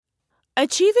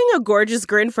Achieving a gorgeous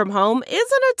grin from home isn't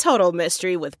a total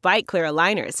mystery with Byte Clear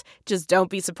aligners. Just don't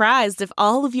be surprised if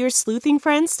all of your sleuthing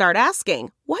friends start asking,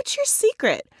 "What's your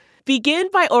secret?" Begin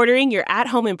by ordering your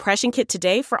at-home impression kit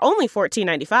today for only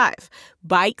 $14.95.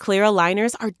 Byte Clear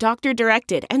aligners are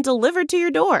doctor-directed and delivered to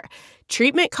your door.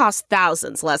 Treatment costs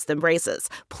thousands less than braces.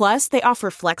 Plus, they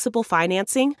offer flexible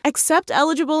financing, accept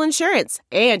eligible insurance,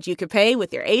 and you can pay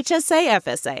with your HSA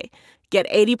FSA. Get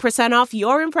 80% off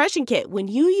your impression kit when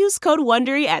you use code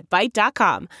WONDERY at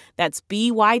Byte.com. That's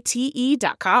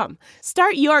BYTE.com.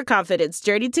 Start your confidence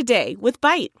journey today with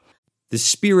Byte. The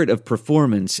spirit of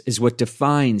performance is what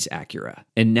defines Acura.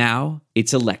 And now,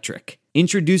 it's electric.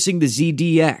 Introducing the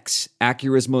ZDX,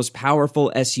 Acura's most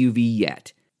powerful SUV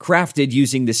yet. Crafted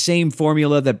using the same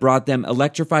formula that brought them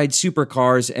electrified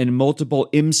supercars and multiple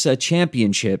IMSA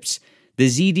championships, the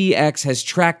ZDX has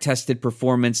track-tested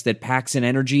performance that packs an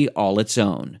energy all its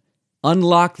own.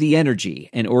 Unlock the energy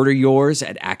and order yours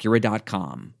at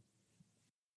Acura.com.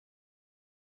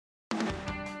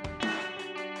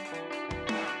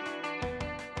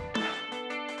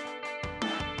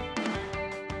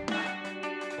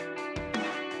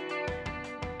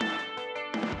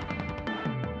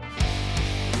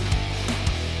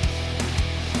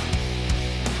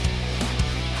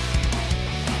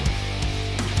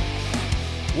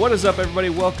 What is up, everybody?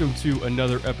 Welcome to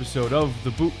another episode of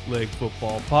the Bootleg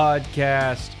Football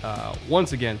Podcast.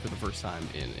 Once again, for the first time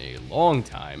in a long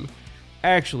time,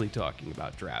 actually talking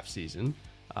about draft season.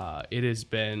 It has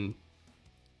been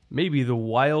maybe the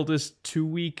wildest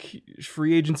 2-week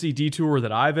free agency detour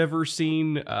that I've ever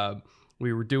seen.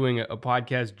 We were doing a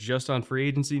podcast just on free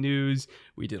agency news.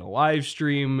 We did a live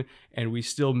stream, and we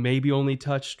still maybe only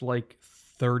touched like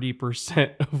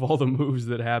 30% of all the moves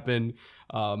that happened.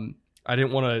 I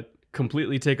didn't want to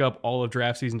completely take up all of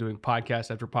draft season doing podcast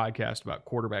after podcast about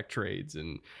quarterback trades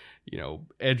and, you know,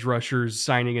 edge rushers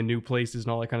signing in new places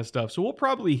and all that kind of stuff. So we'll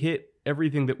probably hit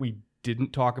everything that we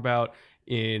didn't talk about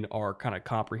in our kind of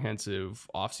comprehensive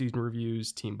offseason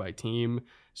reviews, team by team.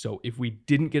 So if we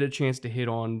didn't get a chance to hit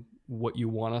on what you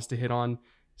want us to hit on,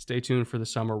 stay tuned for the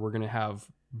summer. We're going to have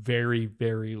very,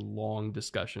 very long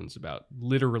discussions about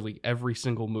literally every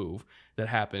single move that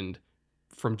happened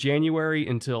from January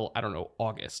until, I don't know,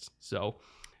 August. So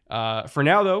for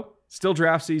now, though, still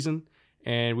draft season,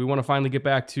 and we want to finally get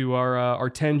back to our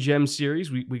 10 gem series.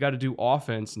 We got to do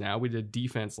offense now. We did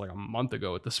defense like a month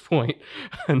ago at this point,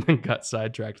 and then got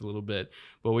sidetracked a little bit.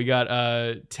 But we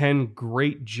got 10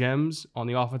 great gems on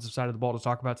the offensive side of the ball to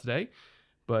talk about today.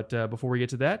 But before we get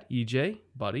to that, EJ,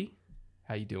 buddy,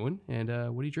 how you doing? And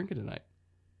what are you drinking tonight?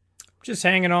 Just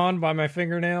hanging on by my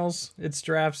fingernails. It's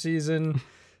draft season.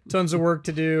 Tons of work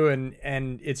to do,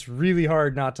 and it's really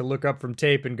hard not to look up from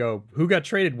tape and go, who got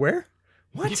traded where?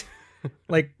 What?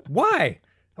 Like, why?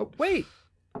 Oh, wait,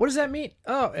 what does that mean?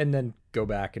 Oh, and then go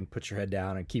back and put your head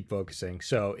down and keep focusing.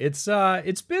 So it's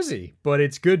busy, but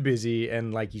it's good busy.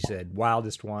 And like you said,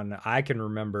 wildest one I can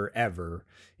remember ever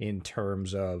in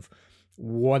terms of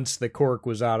once the cork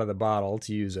was out of the bottle,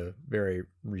 to use a very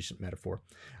recent metaphor.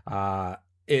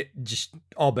 It just,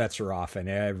 all bets are off and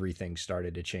everything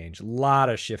started to change. A lot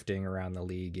of shifting around the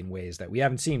league in ways that we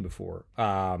haven't seen before.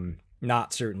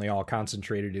 Not certainly all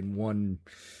concentrated in one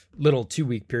little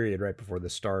 2-week period right before the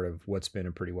start of what's been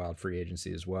a pretty wild free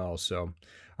agency as well. So,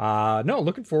 no,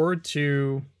 looking forward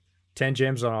to 10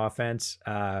 gems on offense.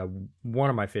 One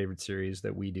of my favorite series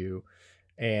that we do.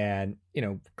 And, you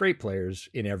know, great players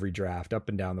in every draft up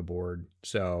and down the board.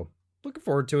 So, looking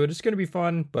forward to it. It's going to be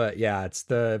fun, but yeah,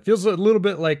 it feels a little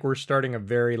bit like we're starting a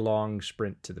very long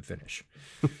sprint to the finish.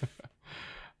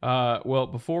 Well,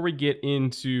 before we get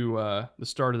into the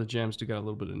start of the gems, we got a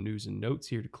little bit of news and notes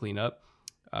here to clean up.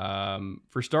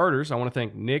 For starters, I want to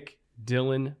thank Nick,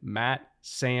 Dylan, Matt,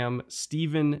 Sam,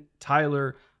 Steven,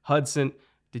 Tyler, Hudson.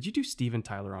 Did you do Steven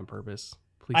Tyler on purpose?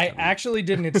 Please I actually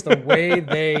didn't. It's the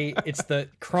way it's the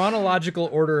chronological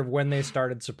order of when they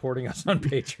started supporting us on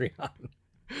Patreon.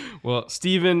 Well,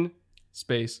 Steven,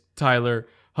 space, Tyler,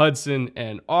 Hudson,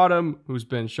 and Autumn, who's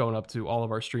been showing up to all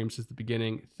of our streams since the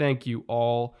beginning. Thank you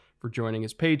all for joining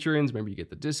as patrons. Remember, you get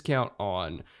the discount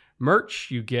on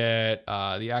merch. You get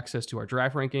the access to our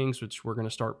draft rankings, which we're going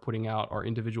to start putting out our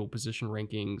individual position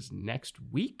rankings next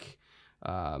week.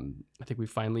 I think we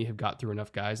finally have got through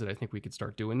enough guys that I think we could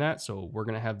start doing that. So we're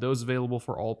going to have those available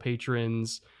for all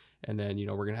patrons. And then, you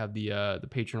know, we're going to have the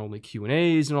patron-only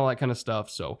Q&As and all that kind of stuff.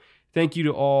 So thank you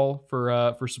to all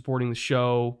for supporting the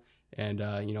show and,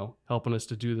 you know, helping us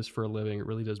to do this for a living. It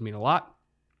really does mean a lot.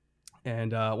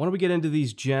 And why don't we get into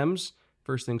these gems?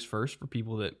 First things first, for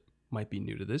people that might be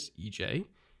new to this, EJ,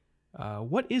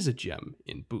 what is a gem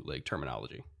in bootleg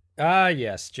terminology?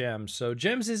 Yes, Gems. So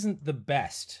Gems isn't the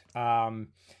best.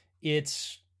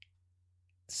 It's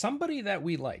somebody that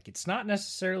we like. It's not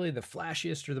necessarily the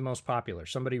flashiest or the most popular,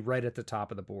 somebody right at the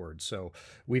top of the board. So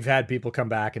we've had people come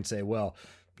back and say, well,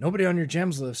 nobody on your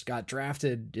Gems list got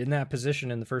drafted in that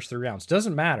position in the first 3 rounds.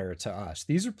 Doesn't matter to us.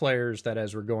 These are players that,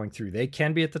 as we're going through, they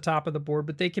can be at the top of the board,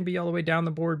 but they can be all the way down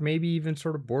the board, maybe even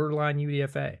sort of borderline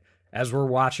UDFA. As we're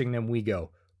watching them, we go,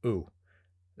 ooh,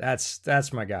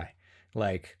 that's my guy.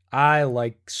 Like, I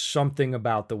like something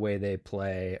about the way they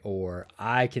play, or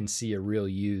I can see a real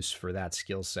use for that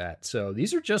skill set. So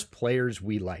these are just players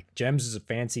we like. Gems is a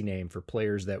fancy name for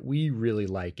players that we really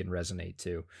like and resonate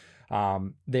to.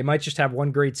 They might just have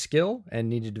one great skill and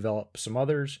need to develop some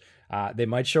others. They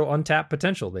might show untapped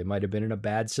potential. They might have been in a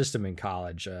bad system in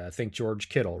college. Think George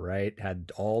Kittle, right?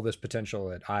 Had all this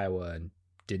potential at Iowa and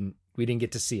we didn't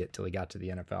get to see it till he got to the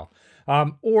NFL.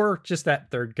 Or just that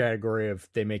third category of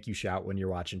they make you shout when you're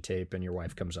watching tape and your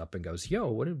wife comes up and goes, yo,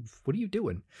 what are you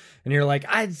doing? And you're like,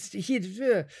 and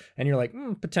you're like,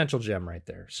 potential gem right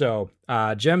there. So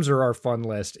gems are our fun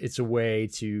list. It's a way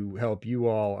to help you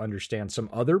all understand some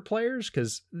other players.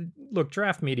 Cause look,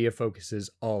 draft media focuses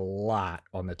a lot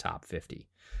on the top 50,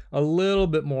 a little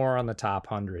bit more on the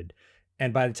top 100.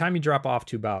 And by the time you drop off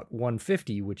to about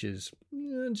 150, which is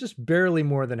just barely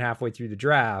more than halfway through the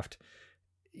draft,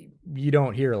 you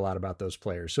don't hear a lot about those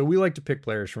players. So we like to pick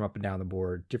players from up and down the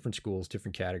board, different schools,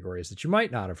 different categories that you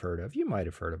might not have heard of. You might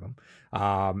have heard of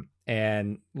them,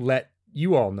 and let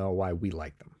you all know why we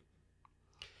like them.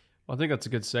 Well, I think that's a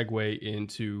good segue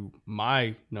into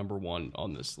my number one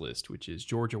on this list, which is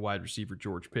Georgia wide receiver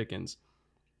George Pickens,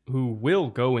 who will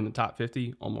go in the top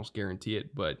 50, almost guarantee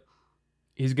it, but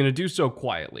he's going to do so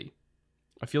quietly.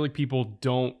 I feel like people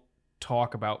don't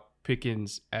talk about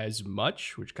Pickens as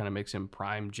much, which kind of makes him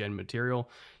prime gen material.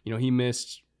 You know, he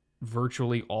missed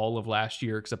virtually all of last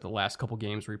year except the last couple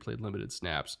games where he played limited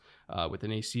snaps with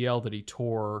an ACL that he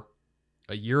tore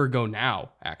a year ago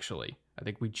now, actually. I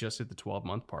think we just hit the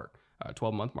 12-month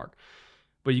mark.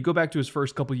 But you go back to his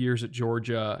first couple years at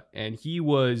Georgia, and he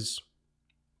was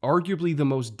arguably the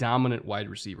most dominant wide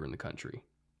receiver in the country.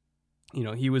 You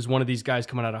know, he was one of these guys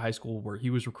coming out of high school where he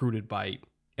was recruited by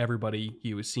everybody.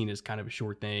 He was seen as kind of a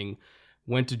sure thing.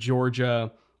 Went to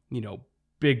Georgia, you know,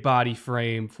 big body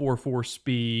frame, 4.4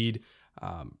 speed,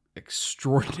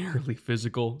 extraordinarily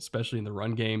physical, especially in the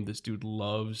run game. This dude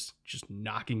loves just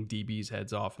knocking DBs'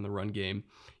 heads off in the run game.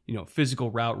 You know,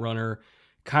 physical route runner.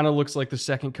 Kind of looks like the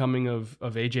second coming of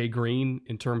AJ Green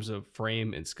in terms of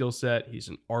frame and skill set. He's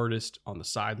an artist on the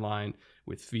sideline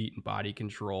with feet and body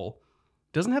control.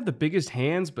 Doesn't have the biggest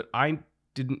hands, but I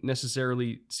didn't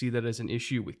necessarily see that as an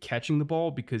issue with catching the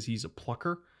ball because he's a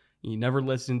plucker. He never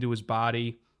lets into his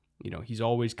body. You know, he's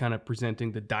always kind of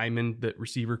presenting the diamond that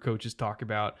receiver coaches talk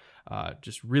about.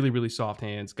 Just really, really soft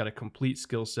hands, got a complete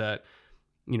skill set.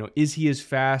 You know, is he as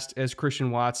fast as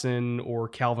Christian Watson or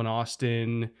Calvin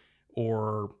Austin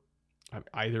or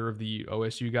either of the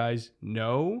OSU guys?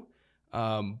 No.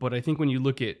 But I think when you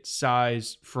look at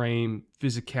size, frame,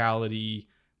 physicality,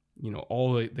 you know,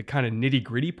 all the kind of nitty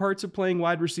gritty parts of playing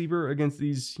wide receiver against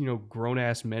these, you know, grown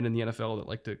ass men in the NFL that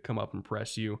like to come up and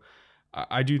press you.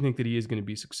 I do think that he is going to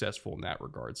be successful in that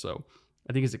regard. So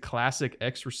I think he's a classic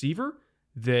X receiver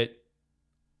that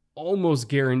almost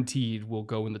guaranteed will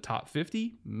go in the top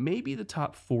 50, maybe the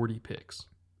top 40 picks.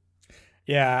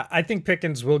 Yeah, I think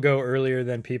Pickens will go earlier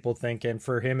than people think. And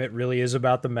for him, it really is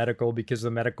about the medical because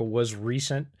the medical was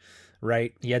recent,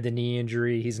 right? He had the knee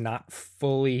injury. He's not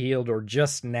fully healed or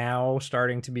just now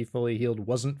starting to be fully healed.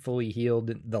 Wasn't fully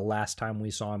healed the last time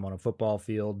we saw him on a football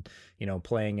field, you know,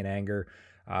 playing in anger.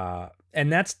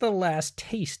 And that's the last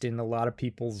taste in a lot of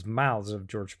people's mouths of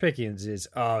George Pickens is,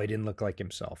 oh, he didn't look like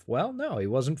himself. Well, no, he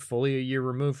wasn't fully a year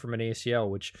removed from an ACL,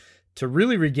 which to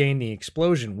really regain the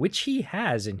explosion, which he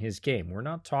has in his game. We're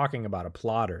not talking about a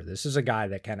plotter. This is a guy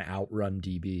that can outrun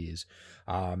DBs,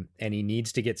 and he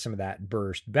needs to get some of that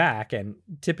burst back. And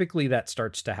typically that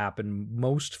starts to happen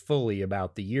most fully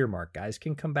about the year mark. Guys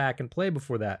can come back and play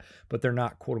before that, but they're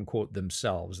not quote unquote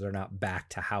themselves. They're not back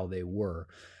to how they were.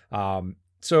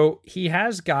 So he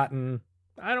has gotten,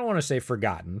 I don't want to say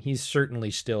forgotten. He's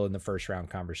certainly still in the first round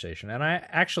conversation. And I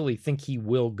actually think he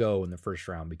will go in the first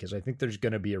round because I think there's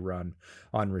going to be a run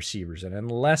on receivers. And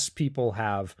unless people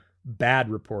have bad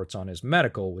reports on his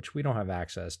medical, which we don't have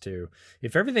access to,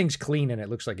 if everything's clean and it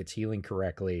looks like it's healing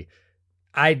correctly,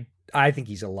 I think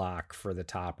he's a lock for the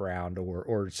top round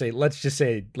or say, let's just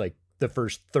say like the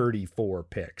first 34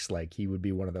 picks. Like he would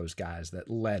be one of those guys that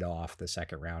led off the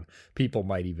second round. People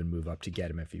might even move up to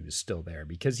get him if he was still there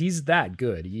because he's that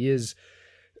good. He is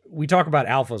we talk about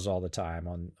alphas all the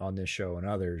time on this show and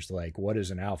others. Like, what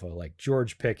is an alpha? Like,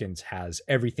 George Pickens has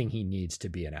everything he needs to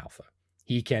be an alpha.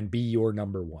 He can be your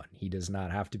number one. He does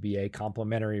not have to be a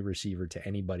complimentary receiver to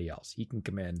anybody else. He can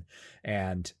come in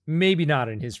and maybe not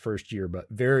in his first year, but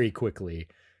very quickly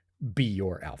be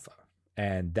your alpha.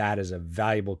 And that is a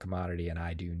valuable commodity, and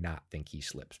I do not think he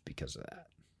slips because of that.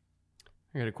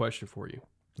 I got a question for you.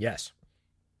 Yes.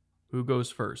 Who goes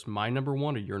first, my number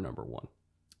one or your number one?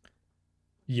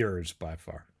 Yours by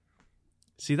far.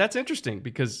 See, that's interesting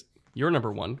because your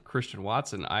number one, Christian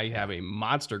Watson, I have a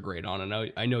monster grade on,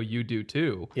 and I know you do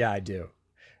too. Yeah, I do.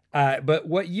 But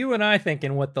what you and I think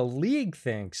and what the league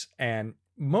thinks, and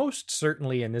most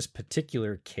certainly in this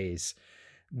particular case,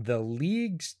 the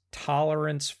league's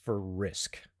tolerance for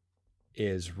risk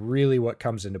is really what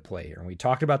comes into play here. And we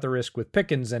talked about the risk with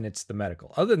Pickens, and it's the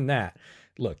medical. Other than that,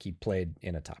 look, he played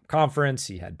in a top conference.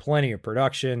 He had plenty of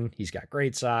production. He's got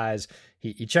great size.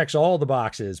 He checks all the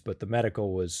boxes, but the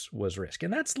medical was risk.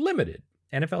 And that's limited.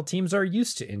 NFL teams are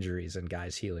used to injuries and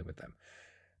guys healing with them.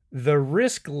 The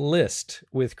risk list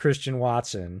with Christian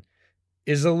Watson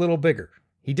is a little bigger.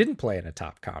 He didn't play in a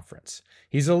top conference.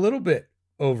 He's a little bit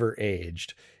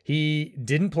overaged. He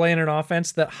didn't play in an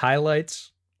offense that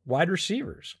highlights wide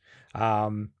receivers,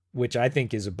 which I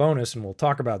think is a bonus, and we'll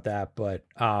talk about that. But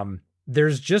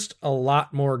there's just a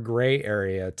lot more gray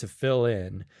area to fill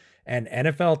in, and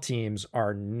NFL teams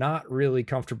are not really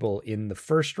comfortable in the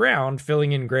first round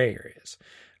filling in gray areas.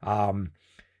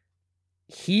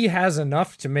 He has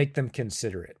enough to make them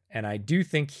consider it, and I do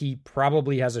think he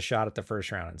probably has a shot at the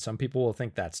first round, and some people will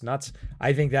think that's nuts.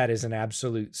 I think that is an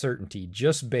absolute certainty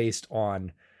just based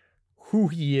on who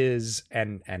he is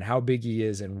and how big he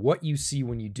is and what you see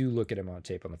when you do look at him on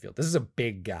tape on the field. This is a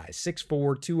big guy,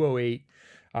 6'4", 208,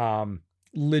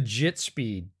 legit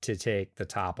speed to take the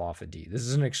top off a D. This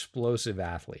is an explosive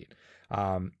athlete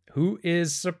who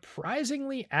is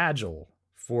surprisingly agile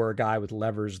for a guy with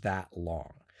levers that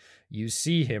long. You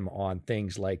see him on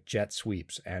things like jet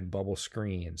sweeps and bubble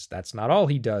screens. That's not all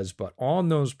he does, but on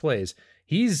those plays,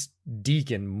 he's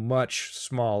deking much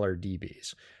smaller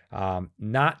DBs.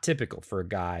 Not typical for a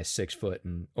guy 6 foot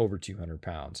and over 200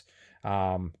 pounds.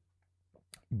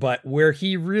 But where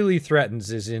he really threatens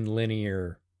is in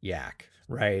linear yak,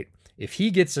 right? If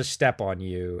he gets a step on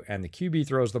you and the QB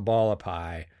throws the ball up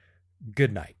high,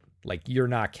 good night. Like, you're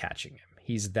not catching him.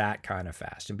 He's that kind of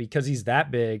fast. And because he's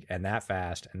that big and that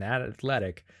fast and that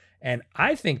athletic, and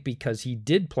I think because he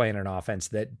did play in an offense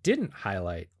that didn't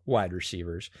highlight wide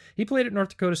receivers, he played at North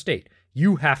Dakota State.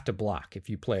 You have to block if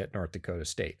you play at North Dakota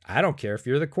State. I don't care if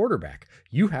you're the quarterback.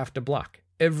 You have to block.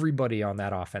 Everybody on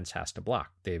that offense has to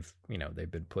block. They've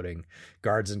been putting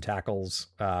guards and tackles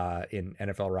in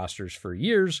NFL rosters for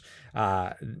years.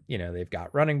 They've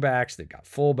got running backs, they've got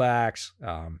fullbacks,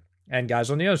 and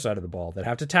guys on the other side of the ball that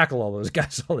have to tackle all those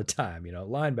guys all the time,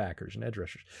 linebackers and edge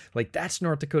rushers. Like, that's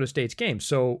North Dakota State's game.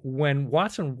 So when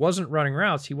Watson wasn't running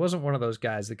routes, he wasn't one of those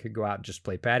guys that could go out and just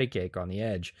play patty cake on the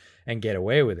edge and get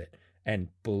away with it. And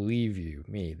believe you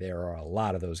me, there are a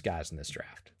lot of those guys in this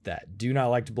draft that do not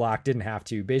like to block, didn't have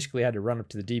to, basically had to run up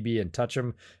to the DB and touch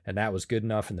him, and that was good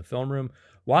enough in the film room.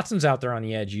 Watson's out there on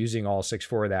the edge using all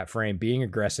 6'4" of that frame, being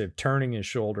aggressive, turning his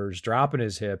shoulders, dropping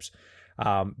his hips,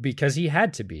 because he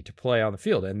had to be to play on the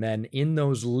field. And then in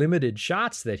those limited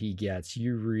shots that he gets,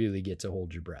 you really get to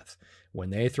hold your breath.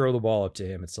 When they throw the ball up to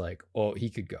him, it's like, oh,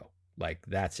 he could go. Like,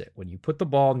 that's it. When you put the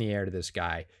ball in the air to this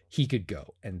guy, he could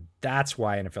go. And that's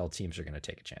why NFL teams are going to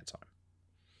take a chance on him.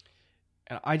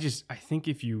 And I think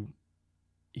if you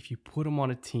put him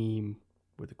on a team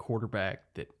with a quarterback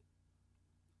that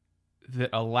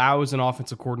allows an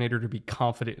offensive coordinator to be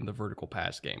confident in the vertical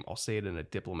pass game, I'll say it in a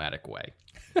diplomatic way.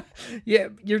 Yeah,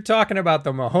 you're talking about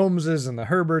the Mahomeses and the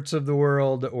Herberts of the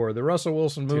world, or the Russell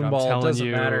Wilson moonball. It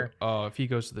doesn't matter. Oh, if he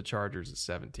goes to the Chargers at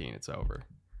 17, it's over.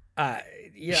 I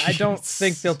don't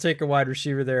think they'll take a wide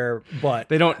receiver there, but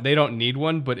they don't need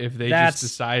one. But if they just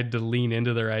decide to lean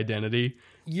into their identity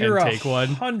and take one,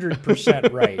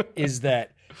 100% right. Is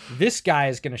that this guy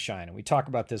is going to shine, and we talk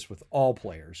about this with all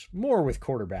players, more with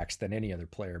quarterbacks than any other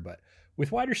player, but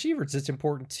with wide receivers, it's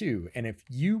important too. And if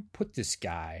you put this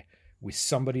guy with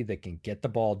somebody that can get the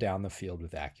ball down the field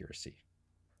with accuracy,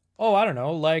 I don't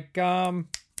know, like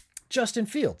Justin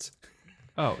Fields.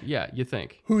 Oh, yeah, you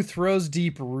think. Who throws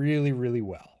deep really, really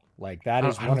well. Like, that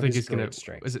is one of his great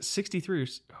strengths. Is it 63 or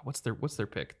what's their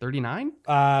pick? 39?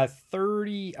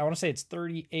 30. I want to say it's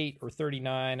 38 or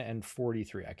 39 and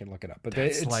 43. I can look it up. But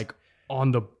it's like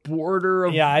on the border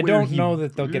of I don't know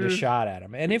that they'll get a shot at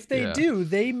him. And if they do,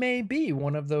 they may be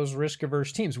one of those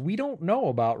risk-averse teams. We don't know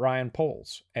about Ryan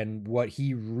Poles and what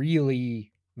he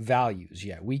really values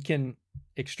yet. We can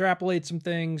extrapolate some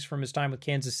things from his time with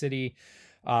Kansas City.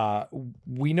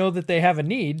 We know that they have a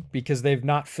need because they've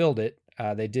not filled it.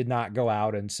 They did not go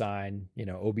out and sign,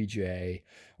 OBJ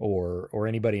or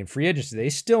anybody in free agency. They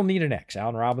still need an X.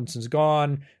 Allen Robinson's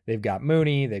gone. They've got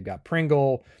Mooney. They've got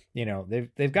Pringle.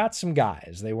 They've got some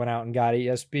guys. They went out and got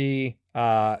ESB,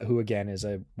 who again is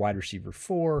a wide receiver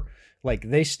 4. Like,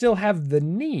 they still have the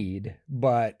need,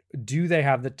 but do they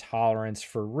have the tolerance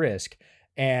for risk?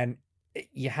 And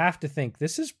you have to think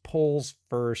this is Poles'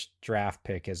 first draft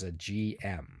pick as a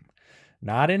GM,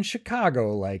 not in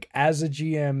Chicago, like as a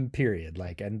GM period.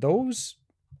 Like, and those,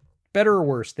 better or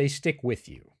worse, they stick with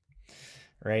you,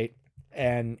 right?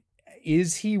 And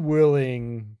is he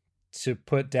willing to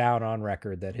put down on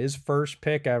record that his first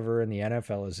pick ever in the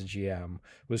NFL as a GM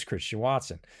was Christian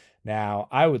Watson? Now,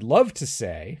 I would love to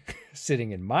say,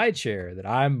 sitting in my chair, that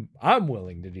I'm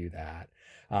willing to do that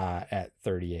at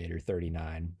 38 or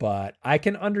 39, but I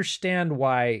can understand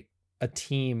why a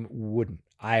team wouldn't.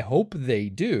 I hope they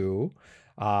do.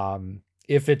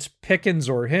 If it's Pickens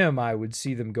or him, I would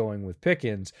see them going with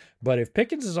Pickens. But if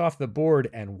Pickens is off the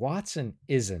board and Watson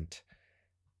isn't,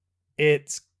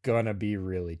 it's going to be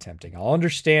really tempting. I'll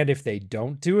understand if they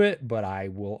don't do it, but I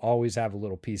will always have a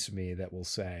little piece of me that will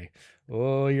say,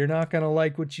 oh, you're not going to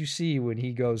like what you see when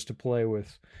he goes to play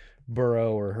with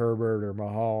Burrow or Herbert or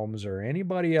Mahomes or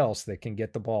anybody else that can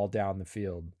get the ball down the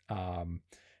field.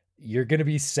 You're going to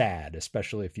be sad,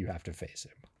 especially if you have to face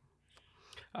him.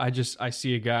 I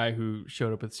see a guy who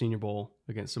showed up at the Senior Bowl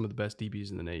against some of the best DBs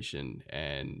in the nation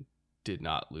and did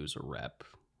not lose a rep.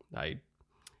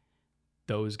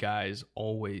 Those guys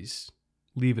always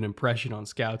leave an impression on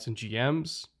scouts and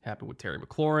GMs. Happened with Terry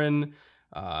McLaurin.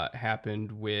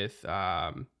 Happened with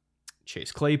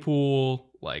Chase Claypool.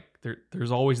 Like,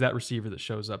 there's always that receiver that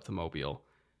shows up to Mobile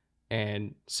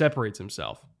and separates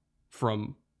himself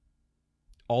from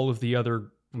all of the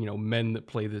other men that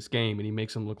play this game, and he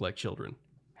makes them look like children.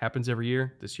 Happens every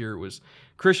year. This year it was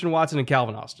Christian Watson and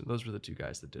Calvin Austin. Those were the two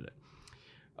guys that did it.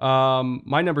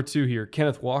 My number 2 here,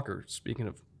 Kenneth Walker. Speaking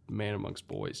of man amongst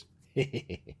boys,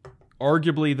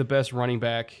 arguably the best running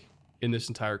back in this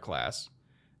entire class.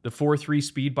 The 4.3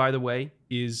 speed, by the way,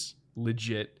 is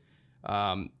legit.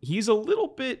 He's a little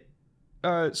bit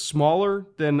smaller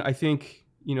than I think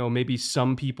maybe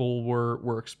some people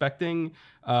were expecting.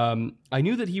 I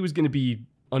knew that he was going to be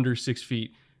under 6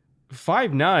 feet.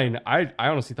 5'9", I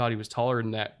honestly thought he was taller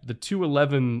than that. The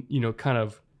 211, kind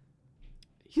of,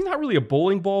 he's not really a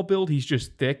bowling ball build. He's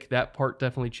just thick. That part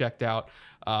definitely checked out.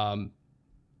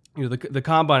 The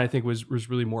combine, I think, was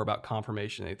really more about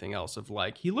confirmation than anything else. Of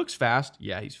like, he looks fast.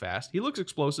 Yeah, he's fast. He looks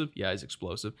explosive. Yeah, he's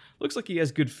explosive. Looks like he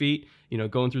has good feet.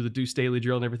 Going through the Deuce Staley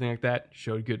drill and everything like that,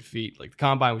 showed good feet. Like, the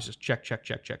combine was just check.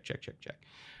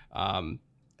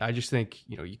 I just think,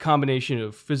 your combination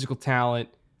of physical talent,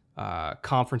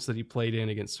 conference that he played in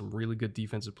against some really good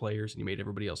defensive players, and he made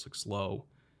everybody else look slow.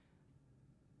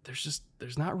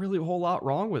 There's not really a whole lot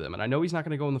wrong with him. And I know he's not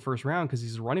going to go in the first round because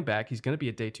he's a running back. He's going to be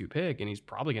a day 2 pick, and he's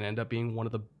probably going to end up being one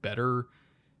of the better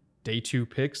day 2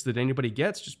 picks that anybody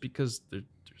gets, just because there's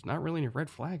not really any red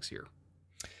flags here.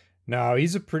 No,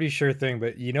 he's a pretty sure thing.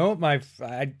 But you know what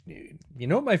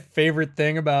my favorite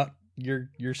thing about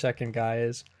your second guy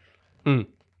is?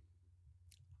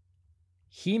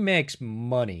 He makes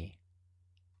money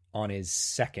on his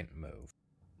second move.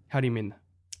 How do you mean?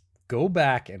 Go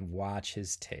back and watch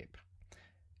his tape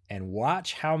and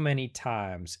watch how many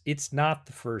times it's not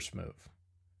the first move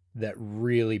that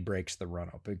really breaks the run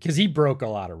open, because he broke a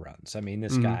lot of runs. I mean,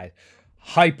 this guy,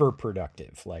 hyper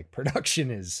productive. Like, production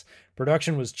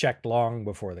was checked long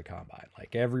before the combine.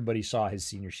 Like, everybody saw his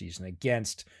senior season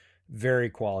against very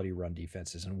quality run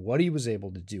defenses and what he was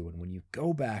able to do. And when you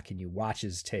go back and you watch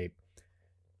his tape,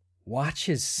 watch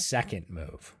his second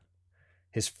move.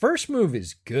 His first move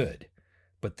is good,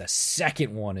 but the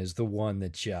second one is the one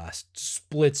that just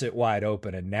splits it wide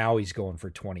open, and now he's going for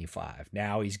 25.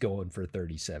 Now he's going for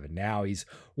 37. Now he's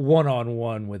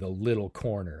one-on-one with a little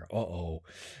corner. Uh-oh.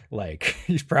 Like,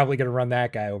 he's probably going to run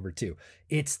that guy over too.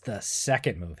 It's the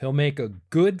second move. He'll make a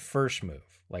good first move,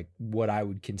 like what I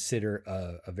would consider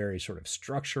a very sort of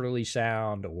structurally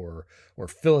sound or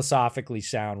philosophically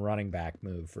sound running back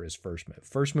move for his first move.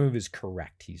 First move is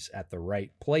correct. He's at the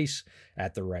right place,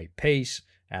 at the right pace,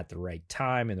 at the right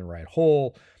time, in the right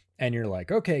hole. And you're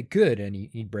like, okay, good. And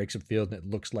he breaks a field and it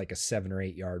looks like a 7 or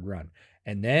 8 yard run.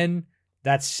 And then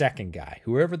that second guy,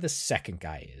 whoever the second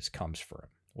guy is, comes for him.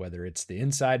 Whether it's the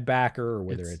inside backer or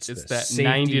whether it's the that safety,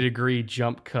 90-degree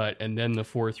jump cut and then the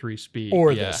 4.3 speed.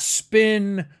 Or the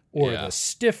spin, or the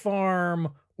stiff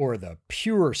arm, or the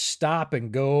pure stop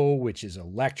and go, which is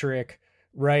electric.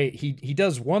 right? He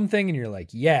does one thing and you're like,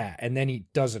 yeah. And then he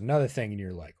does another thing and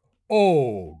you're like,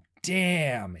 oh,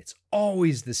 damn. It's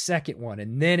always the second one.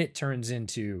 And then it turns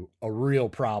into a real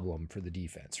problem for the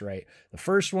defense, right? The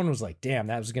first one was like, damn,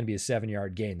 that was going to be a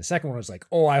 7-yard gain. The second one was like,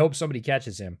 oh, I hope somebody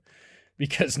catches him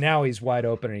because now he's wide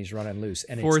open and he's running loose.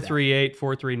 And 4-3-8,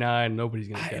 4-3-9. Nobody's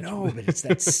going to catch him. I know, but it's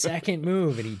that second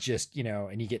move. And he just,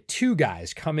 and you get two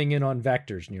guys coming in on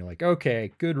vectors and you're like,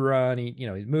 okay, good run.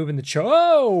 He's moving the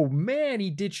oh man,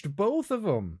 he ditched both of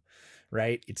them,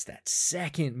 right? It's that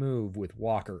second move with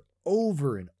Walker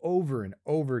over and over and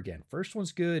over again. First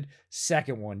one's good.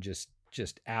 Second one just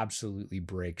absolutely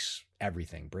breaks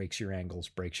everything, breaks your angles,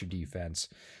 breaks your defense,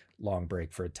 long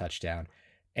break for a touchdown.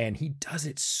 And he does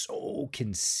it so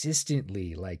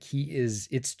consistently. Like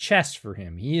it's chess for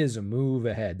him. He is a move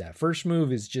ahead. That first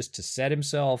move is just to set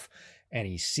himself and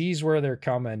he sees where they're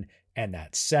coming. And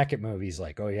that second move, he's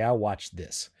like, oh yeah, watch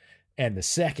this. And the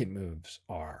second moves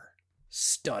are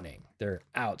stunning. They're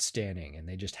outstanding. And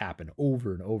they just happen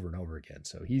over and over and over again.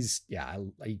 So you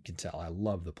can tell I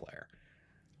love the player.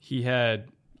 He had,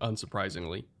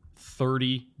 unsurprisingly,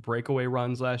 30 breakaway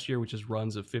runs last year, which is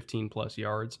runs of 15 plus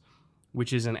yards,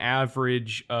 which is an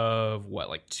average of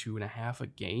like 2.5 a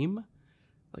game,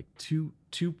 like two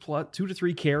to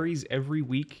three carries every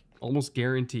week, almost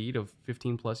guaranteed of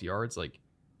 15 plus yards. Like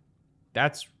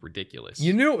that's ridiculous.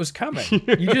 You knew it was coming.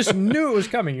 You just knew it was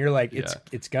coming. You're like,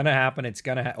 it's going to happen. It's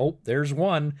going to oh, there's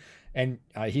one. And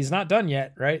he's not done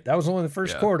yet, right? That was only the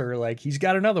first quarter. Like he's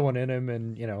got another one in him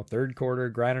and, third quarter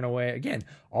grinding away again,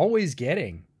 always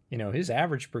getting, his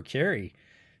average per carry.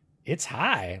 It's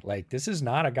high. Like this is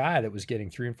not a guy that was getting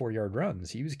 3 and 4 yard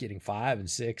runs. He was getting 5 and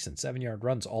 6 and 7 yard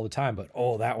runs all the time. But,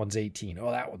 oh, that one's 18.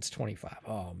 Oh, that one's 25.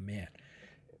 Oh man.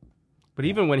 But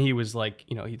even when he was like,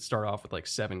 he'd start off with like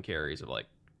 7 carries of like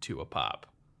 2 a pop.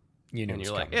 And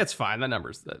you're like, it's fine. That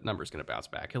number's going to bounce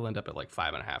back. He'll end up at like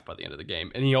 5.5 by the end of the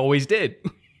game. And he always did.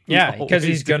 Yeah, because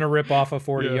he's going to rip off a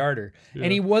 40-yarder. Yeah.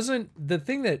 And he wasn't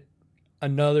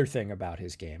another thing about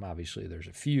his game, obviously there's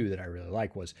a few that I really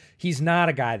like, was he's not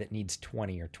a guy that needs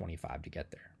 20 or 25 to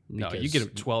get there. No, you get him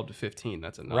 12 to 15.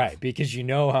 That's enough. Right, because you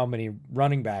know how many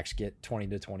running backs get 20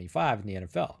 to 25 in the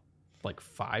NFL. Like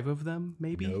 5 of them,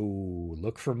 maybe? No,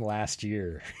 look from last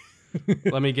year.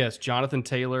 Let me guess, Jonathan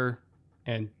Taylor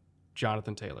and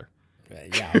Jonathan Taylor.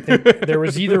 Yeah, I think there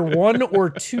was either 1 or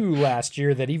 2 last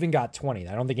year that even got 20.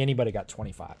 I don't think anybody got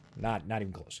 25. Not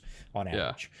even close on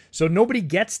average. Yeah. So nobody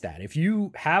gets that. If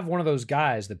you have one of those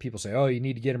guys that people say, oh, you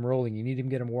need to get him rolling, you need to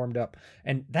get him warmed up,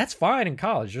 and that's fine in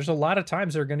college. There's a lot of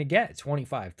times they're going to get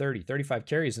 25, 30, 35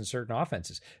 carries in certain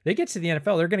offenses. They get to the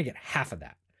NFL, they're going to get half of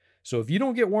that. So if you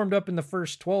don't get warmed up in the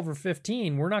first 12 or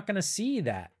 15, we're not going to see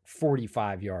that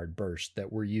 45-yard burst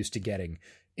that we're used to getting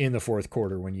in the fourth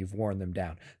quarter when you've worn them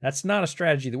down. That's not a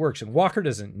strategy that works. And Walker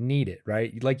doesn't need it,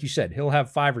 right? Like you said, he'll have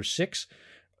 5 or 6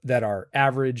 that are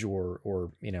average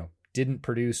or didn't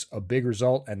produce a big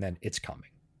result, and then it's coming.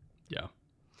 Yeah.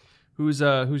 Who's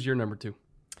your number 2?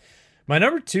 My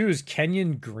number 2 is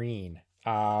Kenyon Green,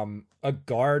 a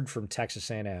guard from Texas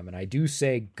A&M, and I do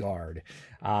say guard.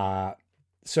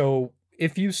 So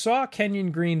if you saw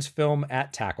Kenyon Green's film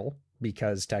at tackle,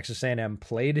 because Texas A&M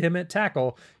played him at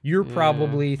tackle, you're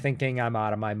probably thinking I'm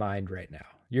out of my mind right now.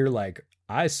 You're like,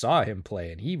 I saw him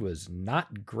play and he was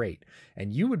not great.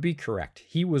 And you would be correct.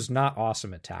 He was not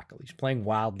awesome at tackle. He's playing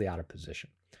wildly out of position.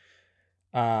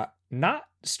 Not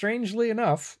strangely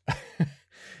enough,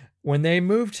 when they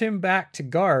moved him back to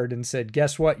guard and said,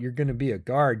 guess what? You're going to be a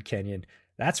guard, Kenyon.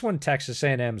 That's when Texas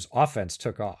A&M's offense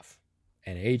took off.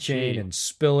 And A-Chain and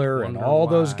Spiller and all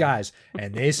those guys.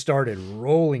 And they started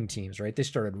rolling teams, right? They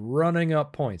started running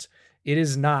up points. It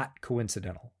is not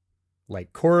coincidental.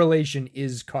 Like, correlation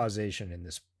is causation in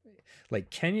this. Like,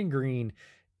 Kenyon Green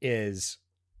is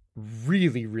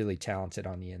really, really talented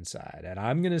on the inside. And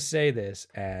I'm going to say this,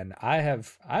 and I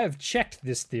have checked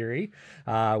this theory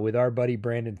with our buddy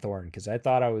Brandon Thorne, because I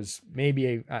thought I was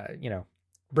maybe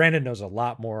Brandon knows a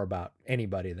lot more about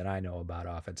anybody than I know about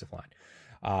offensive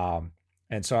line.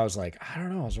 And so I was like, I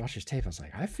don't know. I was watching his tape. I was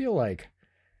like, I feel like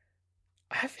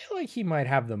he might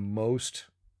have the most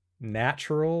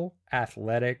natural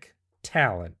athletic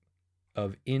talent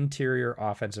of interior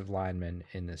offensive linemen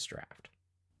in this draft.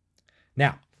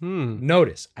 Now,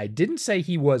 notice, I didn't say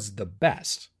he was the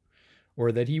best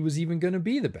or that he was even going to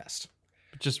be the best.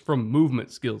 Just from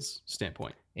movement skills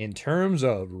standpoint. In terms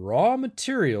of raw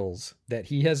materials that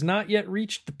he has not yet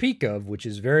reached the peak of, which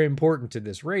is very important to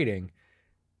this rating,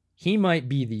 he might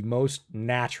be the most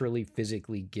naturally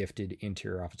physically gifted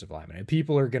interior offensive lineman. And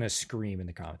people are going to scream in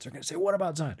the comments. They're going to say, what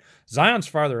about Zion? Zion's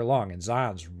farther along, and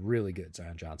Zion's really good.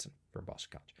 Zion Johnson from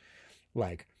Boston College.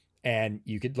 Like, And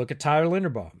you could look at Tyler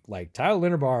Linderbaum. Like, Tyler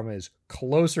Linderbaum is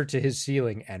closer to his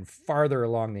ceiling and farther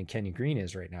along than Kenyon Green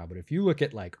is right now. But if you look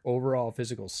at like overall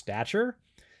physical stature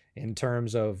in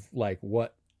terms of like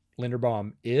what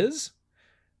Linderbaum is,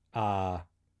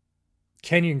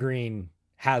 Kenyon Green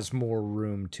has more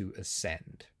room to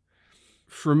ascend.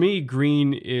 For me,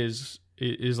 Green is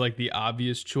like the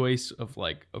obvious choice of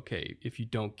like, okay, if you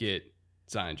don't get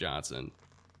Zion Johnson,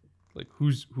 like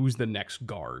who's the next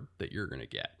guard that you're going to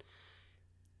get?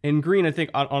 And Green, I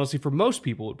think, honestly, for most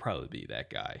people, would probably be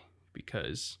that guy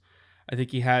because I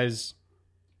think he has,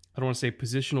 I don't want to say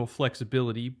positional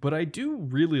flexibility, but I do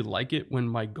really like it when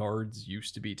my guards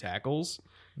used to be tackles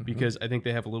because I think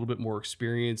they have a little bit more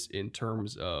experience in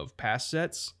terms of pass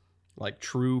sets, like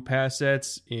true pass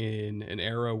sets in an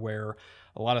era where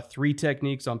a lot of 3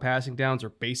 techniques on passing downs are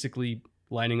basically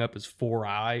lining up as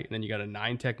 4-eye, and then you got a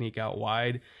 9 technique out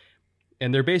wide.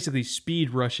 And they're basically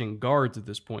speed rushing guards at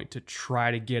this point to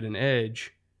try to get an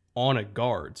edge on a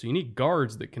guard. So you need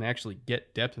guards that can actually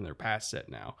get depth in their pass set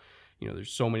now. You know,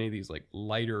 there's so many of these like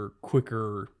lighter,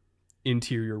 quicker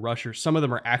interior rushers. Some of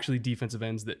them are actually defensive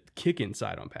ends that kick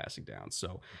inside on passing down.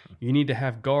 So you need to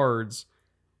have guards,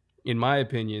 in my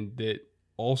opinion, that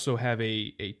also have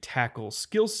a tackle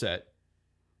skill set,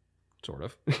 sort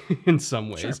of, in some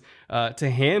ways, to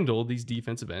handle these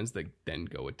defensive ends that then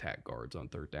go attack guards on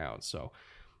third down. So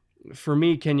for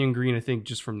me, Kenyon Green, I think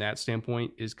just from that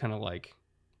standpoint is kind of like,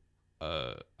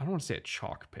 I don't want to say a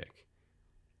chalk pick.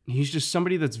 He's just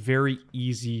somebody that's very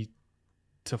easy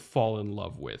to fall in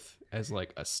love with as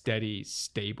like a steady,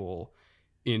 stable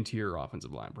interior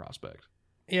offensive line prospect.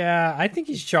 Yeah, I think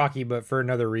he's chalky, but for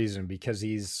another reason, because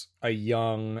he's a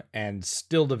young and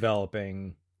still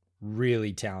developing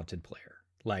really talented player.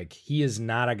 Like, he is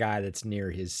not a guy that's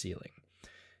near his ceiling.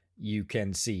 You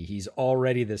can see he's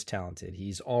already this talented.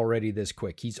 He's already this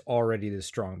quick. He's already this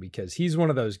strong because he's one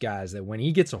of those guys that when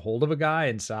he gets a hold of a guy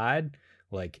inside,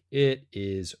 like, it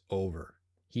is over.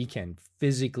 He can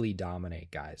physically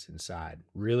dominate guys inside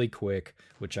really quick,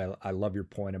 which I love your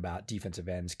point about defensive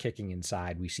ends kicking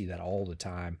inside. We see that all the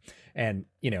time. And,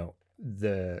 you know,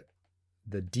 the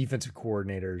defensive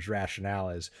coordinator's rationale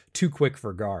is too quick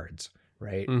for guards,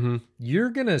 right? Mm-hmm.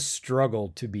 You're going to struggle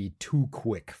to be too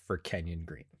quick for Kenyon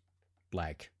Green.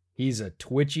 Like, he's a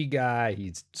twitchy guy.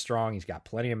 He's strong. He's got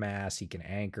plenty of mass. He can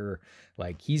anchor.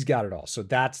 Like, he's got it all. So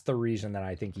that's the reason that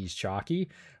I think he's chalky,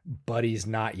 but he's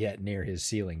not yet near his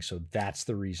ceiling. So that's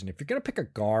the reason. If you're going to pick a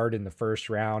guard in the first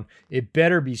round, it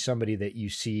better be somebody that you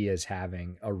see as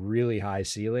having a really high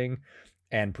ceiling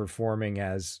and performing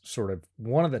as sort of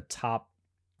one of the top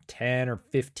 10 or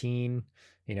 15,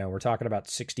 you know, we're talking about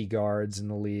 60 guards in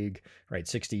the league, right?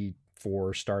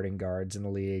 64 starting guards in the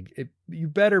league. You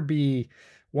better be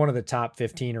one of the top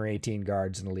 15 or 18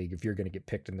 guards in the league if you're going to get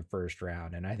picked in the first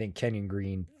round. And I think Kenyon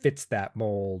Green fits that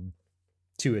mold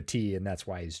to a T, and that's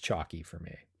why he's chalky for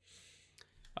me.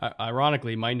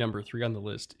 Ironically, my number 3 on the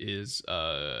list is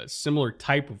a similar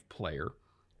type of player,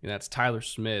 and that's Tyler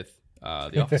Smith,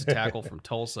 the offensive tackle from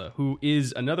Tulsa, who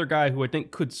is another guy who I think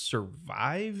could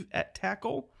survive at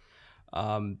tackle.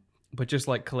 But just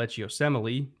like Kelechi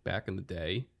Osemele back in the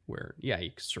day, where, yeah,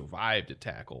 he survived at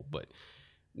tackle, but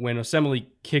when Osemele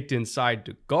kicked inside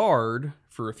to guard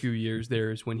for a few years,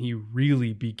 there is when he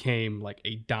really became like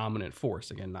a dominant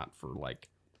force. Again, not for like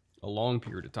a long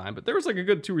period of time, but there was like a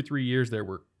good 2 or 3 years there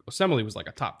where Osemele was like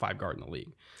a top 5 guard in the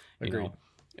league. Agreed.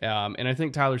 And I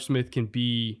think Tyler Smith can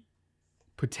be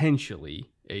potentially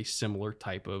a similar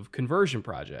type of conversion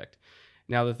project.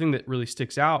 Now, the thing that really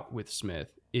sticks out with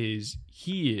Smith is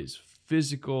he is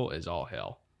physical as all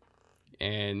hell.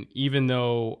 And even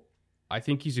though I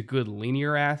think he's a good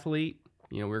linear athlete,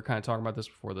 you know, we were kind of talking about this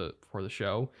before the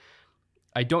show,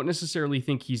 I don't necessarily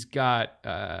think he's got,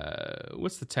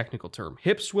 what's the technical term?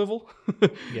 Hip swivel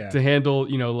to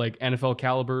handle, you know, like NFL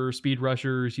caliber speed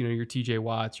rushers, you know, your TJ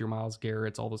Watts, your Myles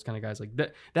Garrett's, all those kind of guys like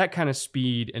that kind of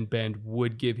speed and bend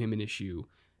would give him an issue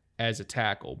as a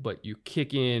tackle. But you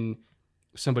kick in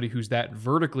somebody who's that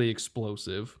vertically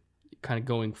explosive, kind of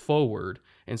going forward,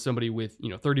 and somebody with, you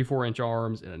know, 34-inch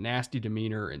arms and a nasty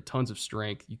demeanor and tons of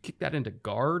strength, you kick that into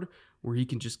guard where he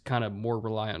can just kind of more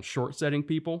rely on short setting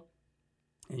people.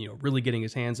 And, you know, really getting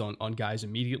his hands on guys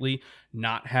immediately,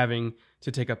 not having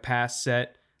to take a pass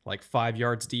set like 5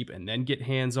 yards deep and then get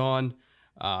hands on.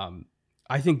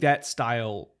 I think that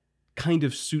style kind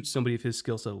of suits somebody of his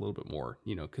skill set a little bit more,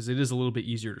 you know, because it is a little bit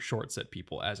easier to short set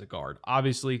people as a guard.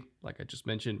 Obviously, like I just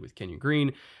mentioned with Kenyon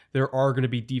Green, there are going to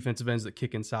be defensive ends that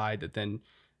kick inside that then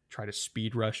try to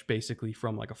speed rush basically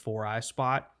from like a 4-eye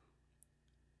spot.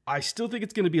 I still think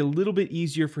it's going to be a little bit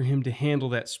easier for him to handle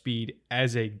that speed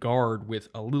as a guard with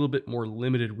a little bit more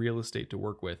limited real estate to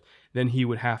work with than he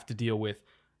would have to deal with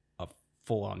a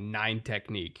full-on 9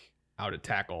 technique out of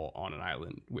tackle on an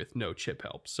island with no chip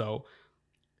help. So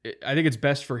I think it's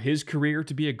best for his career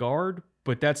to be a guard,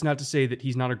 but that's not to say that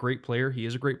he's not a great player. He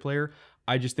is a great player.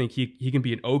 I just think he can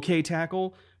be an okay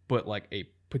tackle, but like a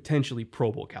potentially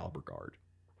Pro Bowl caliber guard.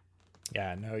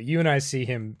 Yeah, no, you and I see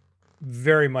him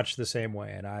very much the same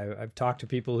way. And I've talked to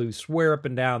people who swear up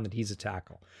and down that he's a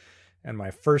tackle. And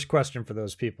my first question for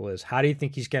those people is, how do you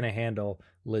think he's going to handle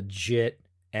legit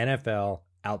NFL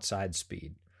outside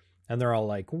speed? And they're all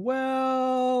like,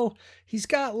 well, he's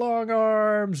got long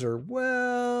arms, or,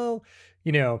 well,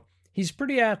 he's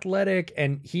pretty athletic,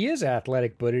 and he is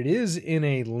athletic, but it is in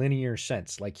a linear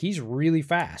sense. Like, he's really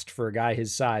fast for a guy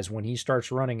his size when he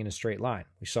starts running in a straight line.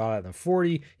 We saw that in the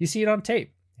 40. You see it on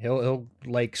tape. He'll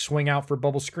like swing out for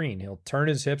bubble screen. He'll turn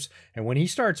his hips. And when he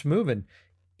starts moving,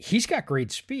 he's got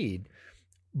great speed,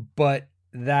 but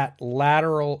that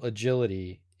lateral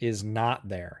agility is not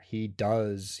there. He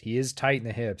is tight in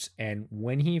the hips. And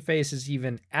when he faces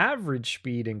even average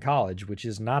speed in college, which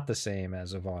is not the same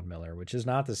as a Von Miller, which is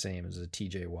not the same as a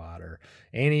TJ Watt or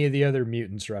any of the other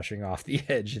mutants rushing off the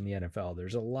edge in the NFL,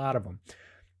 there's a lot of them.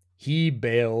 He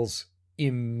bails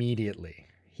immediately.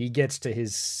 He gets to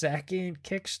his second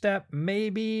kick step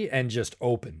maybe and just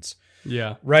opens.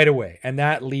 Yeah. Right away. And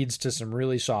that leads to some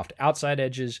really soft outside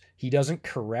edges. He doesn't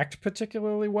correct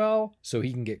particularly well, so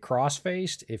he can get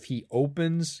cross-faced if he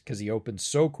opens, because he opens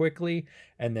so quickly,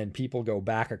 and then people go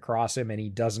back across him and he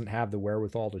doesn't have the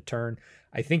wherewithal to turn.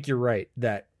 I think you're right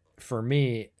that for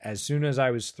me, as soon as I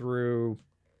was through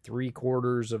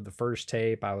 3/4 of the first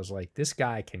tape, I was like, this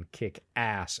guy can kick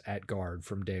ass at guard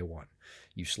from day one.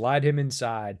 You slide him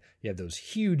inside, you have those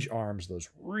huge arms, those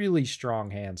really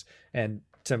strong hands, and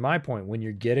to my point, when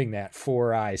you're getting that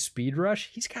 4-eye speed rush,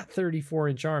 he's got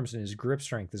 34-inch arms and his grip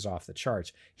strength is off the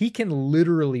charts. He can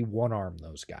literally one-arm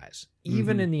those guys.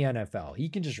 Even in the NFL, he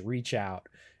can just reach out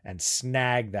and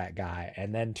snag that guy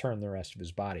and then turn the rest of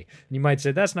his body. And you might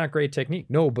say, that's not great technique.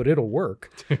 No, but it'll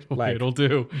work. It'll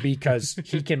do. Because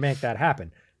he can make that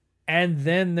happen. And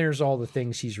then there's all the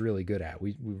things he's really good at.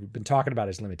 We've been talking about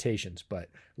his limitations, but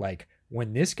like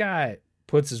when this guy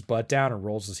puts his butt down and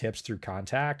rolls his hips through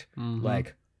contact,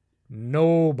 like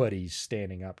nobody's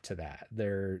standing up to that.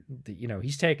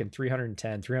 He's taking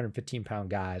 310, 315 pound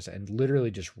guys and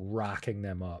literally just rocking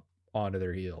them up onto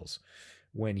their heels.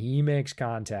 When he makes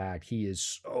contact, he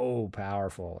is so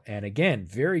powerful. And again,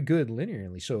 very good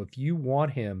linearly. So if you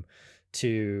want him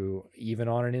to, even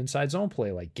on an inside zone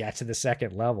play, like get to the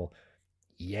second level,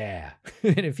 yeah.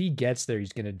 And if he gets there,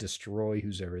 he's going to destroy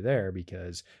who's ever there,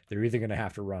 because they're either going to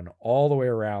have to run all the way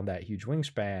around that huge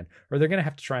wingspan, or they're going to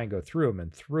have to try and go through him,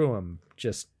 and through him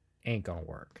just ain't going to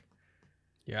work.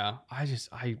 Yeah. I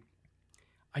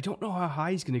don't know how high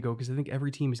he's going to go, because I think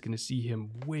every team is going to see him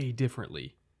way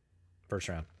differently. First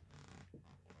round.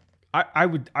 I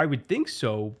would think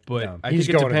so, but No, I think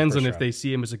it depends on if round. they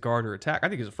see him as a guard or attack. I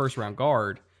think as a first round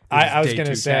guard. I was going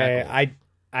to say,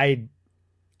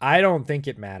 I don't think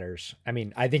it matters. I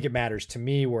mean, I think it matters to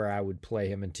me where I would play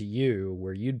him, and to you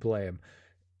where you'd play him.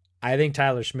 I think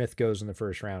Tyler Smith goes in the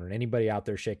first round, and anybody out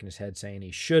there shaking his head saying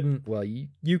he shouldn't, well,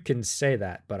 you can say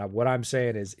that. But what I'm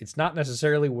saying is it's not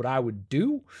necessarily what I would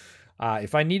do.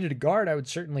 If I needed a guard, I would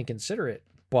certainly consider it,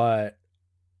 but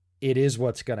it is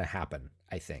what's going to happen,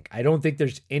 I think. I don't think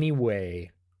there's any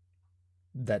way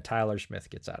that Tyler Smith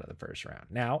gets out of the first round.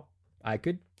 Now, I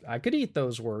could eat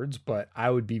those words, but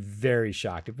I would be very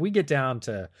shocked if we get down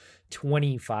to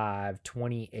 25,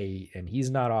 28, and he's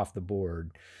not off the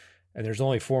board, and there's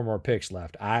only 4 more picks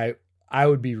left. I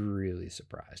would be really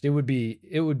surprised. It would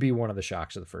be one of the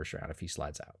shocks of the first round if he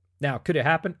slides out. Now, could it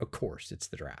happen? Of course, it's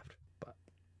the draft, but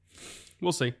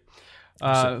we'll see.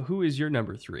 Who is your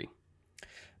number 3?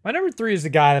 My number 3 is the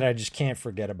guy that I just can't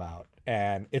forget about,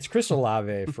 and it's Chris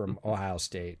Olave from Ohio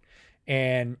State.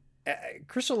 And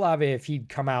Chris Olave, if he'd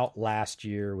come out last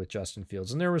year with Justin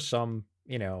Fields, and there was some,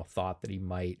 thought that he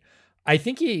might, I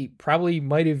think he probably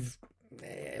might have,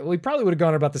 he probably would have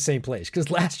gone about the same place,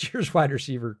 because last year's wide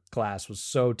receiver class was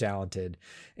so talented,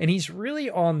 and he's really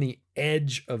on the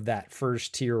edge of that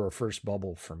first tier or first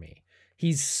bubble for me.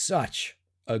 He's such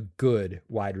a good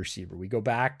wide receiver. We go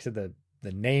back to the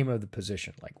name of the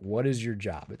position. Like, what is your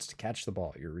job? It's to catch the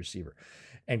ball. You're a receiver.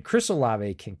 And Chris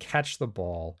Olave can catch the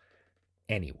ball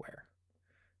anywhere,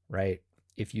 right?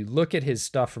 If you look at his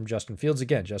stuff from Justin Fields,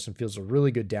 again, Justin Fields is a really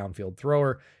good downfield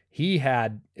thrower. He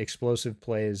had explosive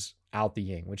plays out the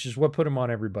ying, which is what put him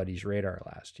on everybody's radar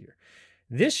last year.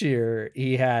 This year,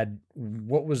 he had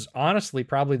what was honestly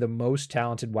probably the most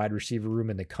talented wide receiver room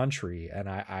in the country. And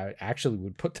I actually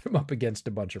would put them up against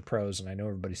a bunch of pros. And I know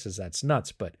everybody says that's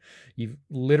nuts, but you've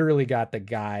literally got the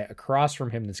guy across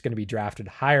from him that's going to be drafted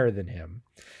higher than him.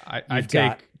 I'd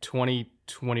take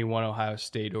 2021 Ohio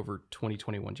State over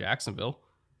 2021 Jacksonville.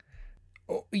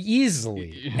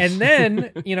 Easily. And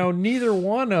then, neither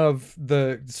one of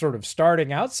the sort of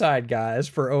starting outside guys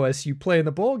for OSU play in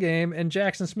the bowl game, and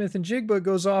Jackson Smith-Njigba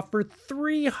goes off for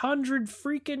 300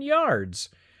 freaking yards.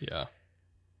 Yeah.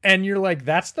 And you're like,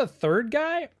 that's the third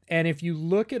guy? And if you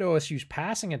look at OSU's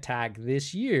passing attack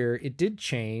this year, it did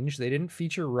change. They didn't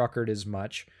feature Ruckert as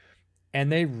much,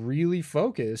 and they really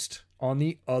focused on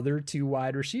the other two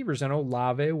wide receivers. And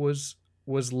Olave was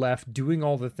left doing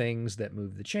all the things that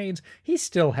move the chains. He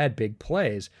still had big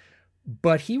plays,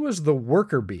 but he was the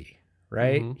worker bee,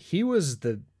 right? Mm-hmm. He was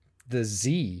the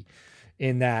Z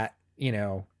in that,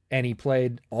 and he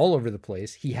played all over the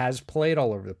place. He has played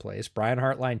all over the place. Brian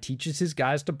Hartline teaches his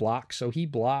guys to block, so he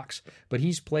blocks, but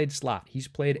he's played slot. He's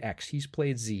played X. He's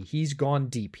played Z. He's gone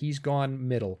deep. He's gone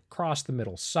middle, cross the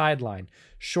middle, sideline,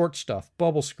 short stuff,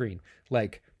 bubble screen.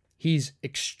 Like, he's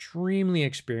extremely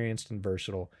experienced and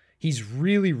versatile. He's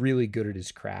really, really good at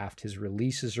his craft. His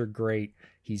releases are great.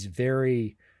 He's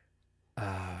very,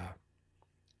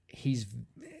 he's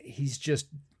just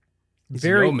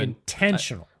very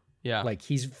intentional. Yeah. Like,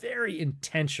 he's very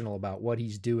intentional about what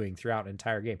he's doing throughout an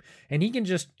entire game. And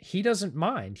he doesn't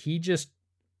mind. He just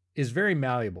is very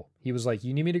malleable. He was like,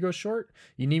 you need me to go short?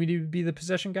 You need me to be the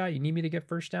possession guy? You need me to get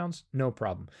first downs? No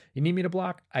problem. You need me to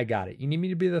block? I got it. You need me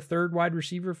to be the third wide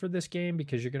receiver for this game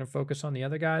because you're going to focus on the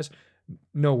other guys?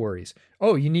 No worries.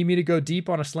 Oh, you need me to go deep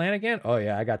on a slant again? Oh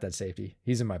yeah, I got that safety.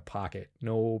 He's in my pocket.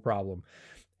 No problem.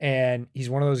 And he's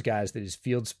one of those guys that his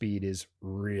field speed is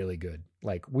really good.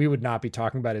 Like, we would not be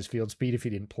talking about his field speed if he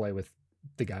didn't play with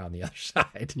the guy on the other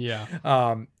side.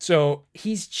 Yeah. So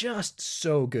he's just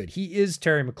so good. He is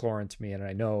Terry McLaurin to me. And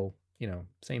I know,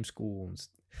 same school.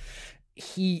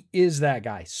 He is that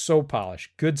guy. So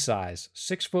polished, good size,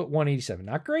 6', 187,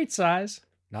 not great size,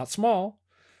 not small.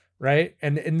 Right.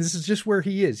 And this is just where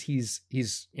he is. He's,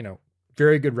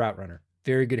 very good route runner,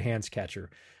 very good hands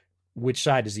catcher. Which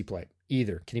side does he play?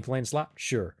 Either. Can he play in slot?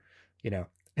 Sure.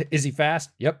 Is he fast?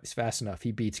 Yep. He's fast enough.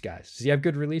 He beats guys. Does he have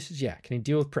good releases? Yeah. Can he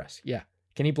deal with press? Yeah.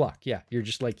 Can he block? Yeah. You're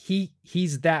just like,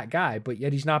 he's that guy, but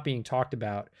yet he's not being talked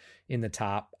about in the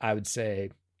top, I would say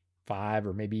 5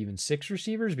 or maybe even 6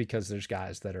 receivers, because there's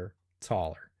guys that are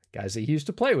taller. Guys that he used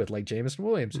to play with, like Jameson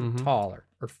Williams, taller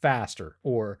or faster,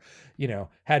 or,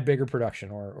 had bigger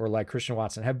production, or like Christian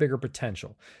Watson, have bigger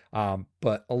potential.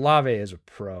 But Olave is a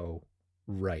pro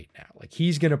right now. Like,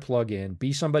 he's going to plug in,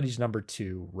 be somebody's number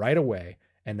 2 right away.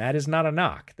 And that is not a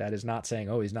knock. That is not saying,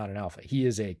 oh, he's not an alpha. He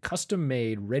is a custom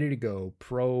made, ready to go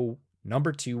pro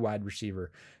number 2 wide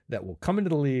receiver that will come into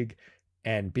the league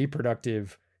and be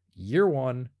productive year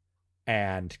 1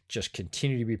 and just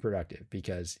continue to be productive,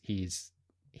 because he's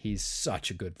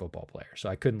such a good football player. So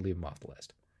I couldn't leave him off the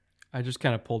list. I just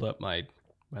kind of pulled up my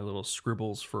little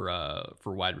scribbles for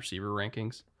wide receiver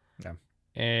rankings. Yeah.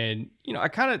 And I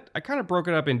kind of broke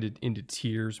it up into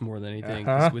tiers more than anything.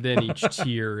 'Cause within each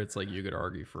tier, it's like you could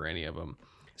argue for any of them.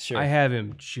 Sure. I have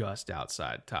him just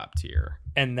outside top tier.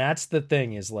 And that's the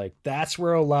thing, is like, that's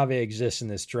where Olave exists in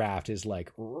this draft, is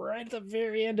like right at the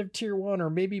very end of tier 1, or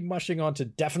maybe mushing on to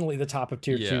definitely the top of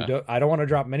tier 2. I don't want to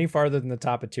drop him any farther than the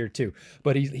top of tier 2,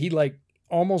 but he like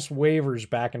almost wavers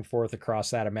back and forth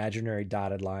across that imaginary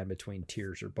dotted line between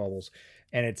tiers or bubbles.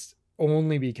 And it's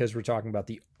only because we're talking about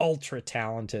the ultra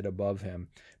talented above him.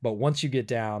 But once you get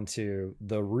down to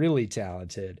the really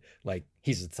talented, like,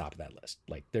 he's at the top of that list.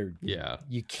 Like,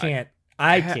 you can't.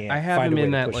 I have him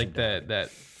in that, like,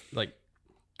 that like,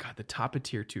 God, the top of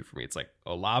tier 2 for me. It's like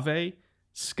Olave,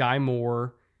 Sky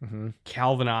Moore,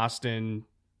 Calvin Austin,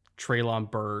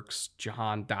 Treylon Burks,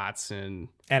 Jahan Dotson.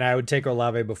 And I would take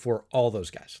Olave before all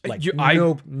those guys. Like,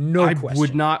 no I question.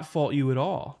 would not fault you at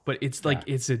all. But it's like,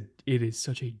 it is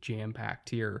such a jam-packed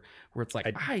tier where it's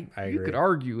like, I you could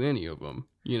argue any of them,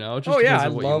 just because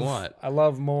of what you want. I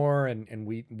love Moore, and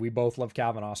we both love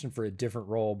Calvin Austin for a different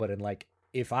role. But in, like,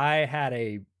 if I had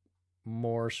a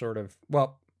more sort of,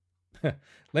 well,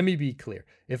 let me be clear.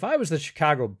 If I was the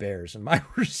Chicago Bears and my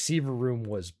receiver room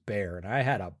was bare and I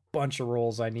had a bunch of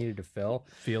roles I needed to fill,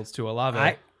 Fields to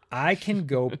Olave, I can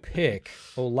go pick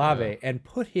Olave and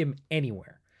put him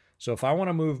anywhere. So if I want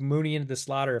to move Mooney into the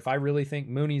slot, or if I really think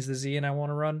Mooney's the Z and I want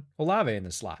to run Olave in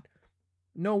the slot,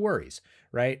 no worries,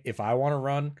 right? If I want to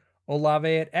run Olave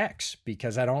at X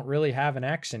because I don't really have an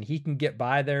X and he can get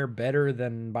by there better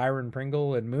than Byron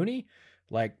Pringle and Mooney,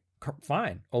 like,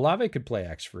 fine. Olave could play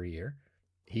X for a year.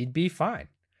 he'd be fine,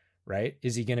 right?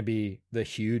 Is he going to be the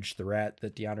huge threat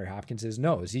that DeAndre Hopkins is?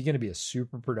 No. Is he going to be a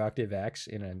super productive X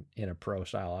in a pro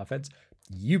style offense?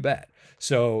 You bet.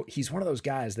 So he's one of those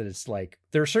guys that it's like,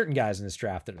 there are certain guys in this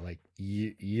draft that are like,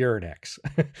 you're an X.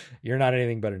 You're not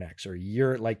anything but an X. Or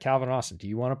you're like Calvin Austin. Do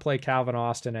you want to play Calvin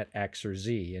Austin at X or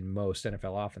Z in most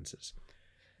NFL offenses?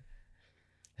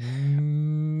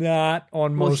 Not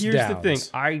on most here's downs. the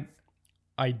thing.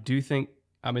 I do think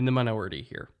I'm in the minority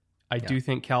here. I do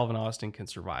think Calvin Austin can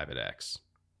survive at X,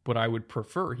 but I would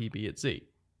prefer he be at Z.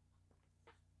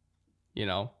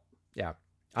 Yeah.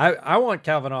 I want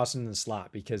Calvin Austin in the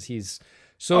slot because he's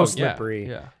so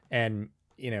slippery and,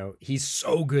 he's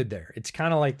so good there. It's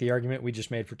kind of like the argument we just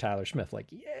made for Tyler Smith. Like,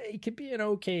 yeah, he could be an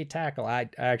okay tackle. I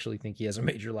actually think he has a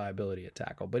major liability at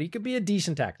tackle, but he could be a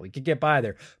decent tackle. He could get by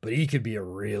there, but he could be a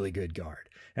really good guard.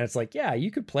 And it's like, yeah, you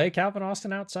could play Calvin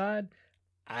Austin outside.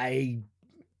 I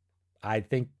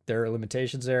think there are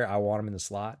limitations there. I want him in the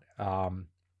slot.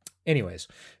 Anyways,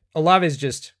 Olave is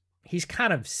just, he's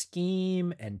kind of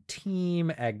scheme and team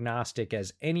agnostic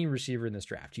as any receiver in this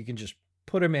draft. You can just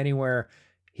put him anywhere.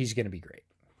 He's going to be great.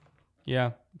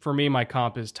 Yeah. For me, my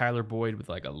comp is Tyler Boyd with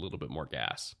like a little bit more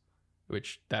gas,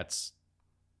 which that's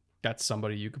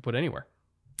somebody you could put anywhere.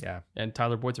 Yeah. And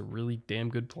Tyler Boyd's a really damn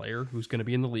good player who's going to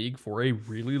be in the league for a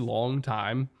really long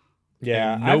time.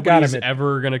 Yeah. And nobody's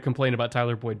ever going to complain about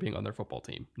Tyler Boyd being on their football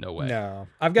team. No way. No,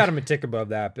 I've got him a tick above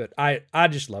that, but I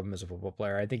just love him as a football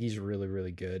player. I think he's really,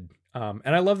 really good. And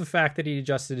I love the fact that he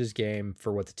adjusted his game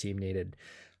for what the team needed.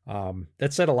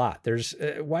 That said a lot. There's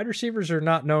wide receivers are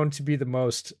not known to be the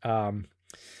most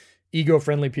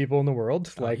ego-friendly people in the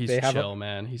world. Like he's they have chill,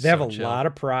 man. They have a lot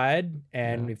of pride,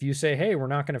 and if you say, "Hey, we're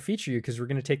not going to feature you because we're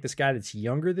going to take this guy that's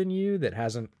younger than you, that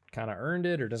hasn't kind of earned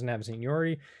it or doesn't have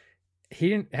seniority," he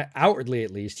didn't, outwardly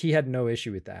at least, he had no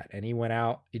issue with that. And he went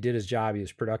out, he did his job, he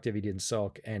was productive, he didn't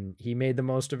sulk, and he made the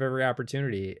most of every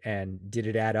opportunity. And did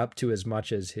it add up to as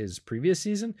much as his previous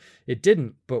season? It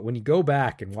didn't. But when you go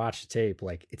back and watch the tape,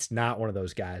 like, it's not one of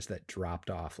those guys that dropped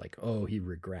off like, oh, he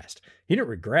regressed. He didn't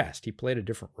regress. He played a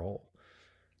different role.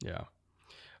 Yeah.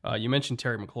 You mentioned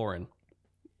Terry McLaurin,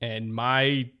 and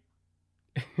my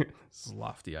this is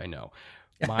lofty, I know.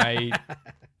 My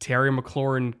Terry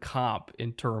McLaurin comp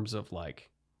in terms of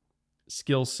like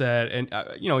skill set and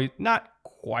not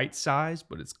quite size,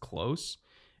 but it's close,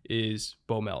 is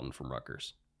Bo Melton from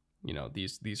Rutgers.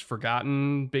 These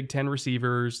forgotten Big Ten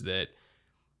receivers that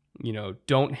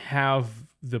don't have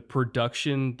the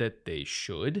production that they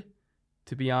should,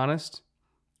 to be honest.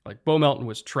 Like Bo Melton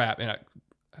was trapped, and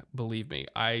believe me,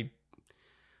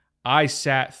 I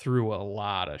sat through a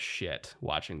lot of shit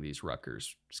watching these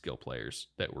Rutgers skill players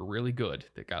that were really good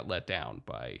that got let down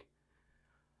by,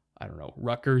 I don't know,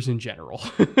 Rutgers in general.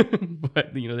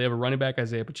 But, they have a running back,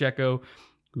 Isaiah Pacheco,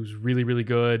 who's really, really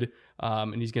good.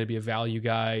 And he's going to be a value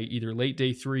guy either late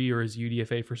day 3 or as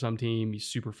UDFA for some team. He's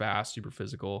super fast, super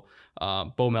physical.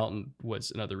 Bo Melton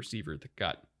was another receiver that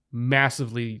got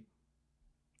massively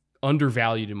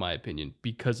undervalued in my opinion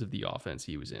because of the offense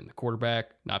he was in. The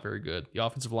quarterback, not very good. The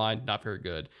offensive line, not very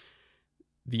good.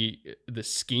 The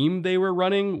scheme they were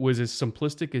running was as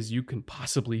simplistic as you can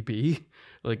possibly be.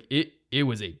 Like it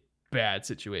was a bad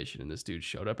situation, and this dude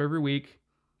showed up every week.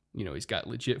 He's got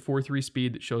legit 4.3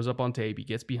 speed that shows up on tape. He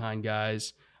gets behind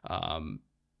guys. And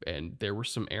there were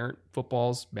some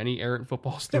many errant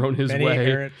footballs thrown his way. Many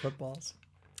errant footballs.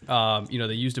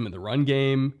 They used him in the run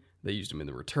game. They used him in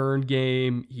the return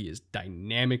game. He is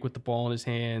dynamic with the ball in his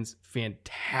hands.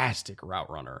 Fantastic route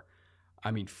runner. I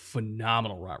mean,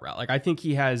 phenomenal route. Like, I think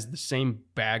he has the same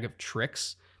bag of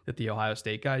tricks that the Ohio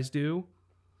State guys do,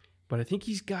 but I think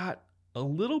he's got a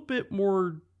little bit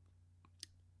more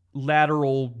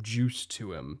lateral juice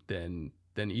to him than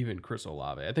even Chris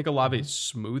Olave. I think Olave is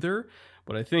smoother,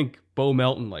 but I think Bo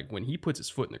Melton, like, when he puts his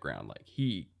foot in the ground, like,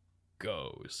 he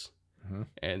goes.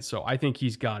 And so I think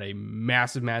he's got a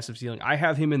massive, massive ceiling. I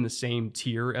have him in the same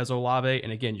tier as Olave.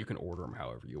 And again, you can order them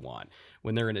however you want.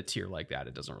 When they're in a tier like that,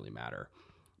 it doesn't really matter.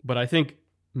 But I think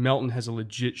Melton has a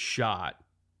legit shot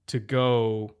to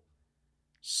go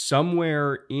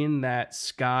somewhere in that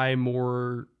Sky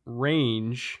Moore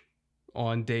range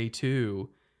on day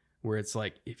 2, where it's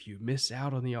like, if you miss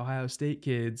out on the Ohio State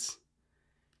kids,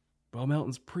 Bo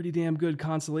Melton's pretty damn good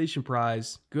consolation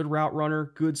prize. Good route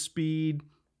runner, good speed.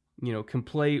 Can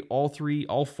play all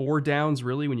 4 downs,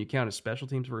 really, when you count his special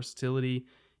teams versatility.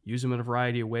 Use him in a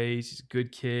variety of ways. He's a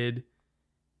good kid.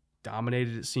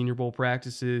 Dominated at Senior Bowl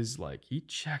practices. Like, he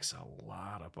checks a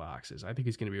lot of boxes. I think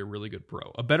he's going to be a really good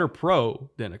pro. A better pro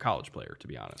than a college player, to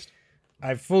be honest.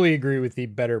 I fully agree with the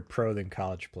better pro than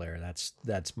college player.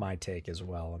 That's my take as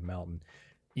well on Melton.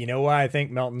 You know why I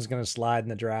think Melton's going to slide in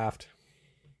the draft?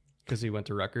 Because he went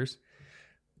to Rutgers.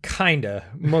 Kinda,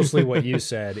 mostly what you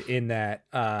said, in that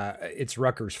it's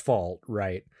Rutgers' fault,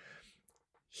 right?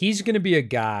 He's going to be a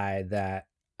guy that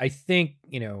I think,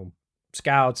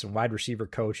 scouts and wide receiver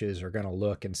coaches are going to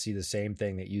look and see the same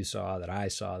thing that you saw, that I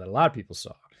saw, that a lot of people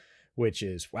saw, which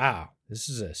is, wow, this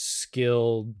is a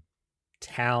skilled,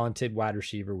 talented wide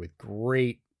receiver with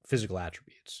great physical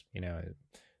attributes.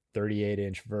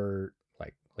 38-inch vert,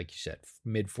 like you said,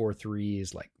 mid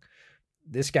 4.3s. Like,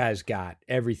 this guy's got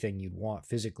everything you'd want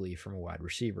physically from a wide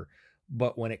receiver.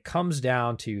 But when it comes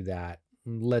down to that,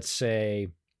 let's say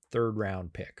 3rd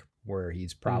round pick, where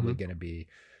he's probably going to be,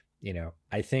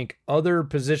 I think other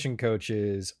position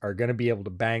coaches are going to be able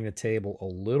to bang the table a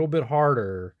little bit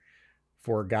harder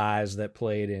for guys that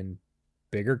played in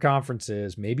bigger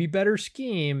conferences, maybe better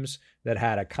schemes, that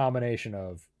had a combination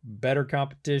of better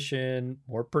competition,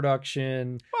 more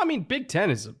production. Well, I mean, Big Ten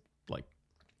is like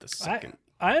the second.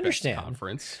 I understand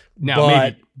conference now,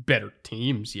 maybe better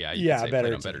teams. Yeah,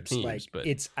 better teams. But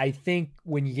I think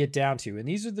when you get down to, and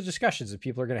these are the discussions that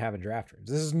people are going to have in draft rooms.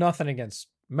 This is nothing against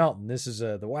Melton. This is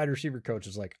the wide receiver coach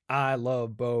is like, I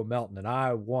love Bo Melton and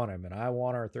I want him and I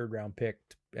want our 3rd round pick.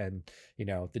 And,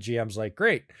 the GM's like,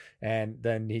 great. And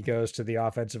then he goes to the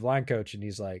offensive line coach and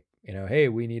he's like, hey,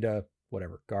 we need a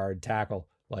guard, tackle.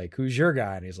 Like, who's your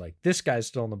guy? And he's like, this guy's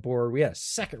still on the board. We had a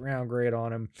 2nd round grade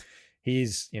on him.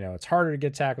 He's, it's harder to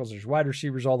get tackles. There's wide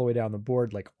receivers all the way down the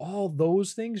board. Like, all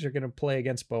those things are going to play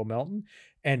against Bo Melton.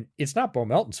 And it's not Bo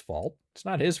Melton's fault. It's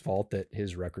not his fault that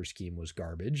his Rutgers scheme was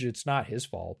garbage. It's not his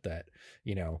fault that,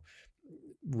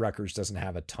 Rutgers doesn't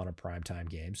have a ton of primetime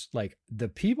games. Like, the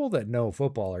people that know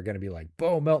football are going to be like,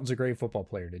 Bo Melton's a great football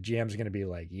player. The GM's going to be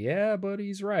like, yeah, but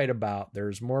he's right about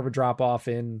there's more of a drop off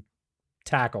in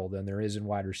tackle than there is in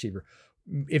wide receiver.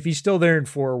 If he's still there in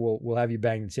 4, we'll have you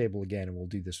bang the table again, and we'll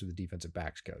do this with the defensive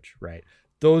backs coach, right?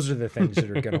 Those are the things that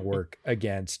are going to work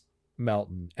against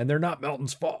Melton, and they're not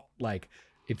Melton's fault. Like,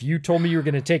 if you told me you were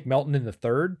going to take Melton in the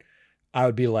 3rd, I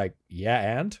would be like,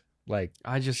 yeah, and like,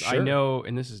 sure. I know,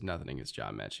 and this is nothing against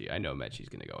John Mechie. I know Mechie's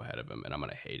going to go ahead of him, and I'm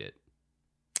going to hate it.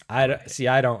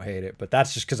 I don't hate it, but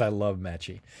that's just because I love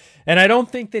Mechie, and I don't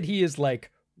think that he is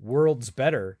like worlds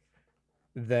better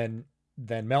than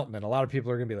Melton. And a lot of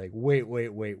people are going to be like,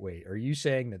 wait. Are you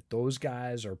saying that those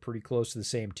guys are pretty close to the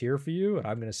same tier for you? And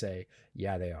I'm going to say,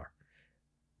 yeah, they are.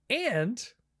 And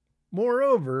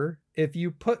moreover, if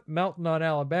you put Melton on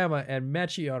Alabama and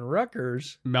Mechie on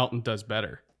Rutgers, Melton does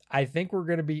better. I think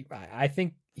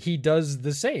he does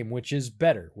the same, which is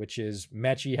better, which is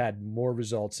Mechie had more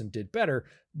results and did better,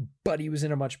 but he was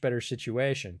in a much better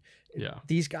situation. Yeah.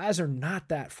 These guys are not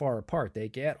that far apart. They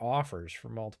get offers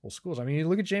from multiple schools. I mean, you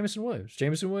look at Jameson Williams.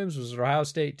 Jameson Williams was at Ohio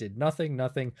State, did nothing,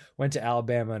 went to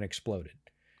Alabama and exploded.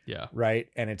 Yeah. Right.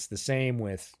 And it's the same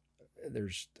with,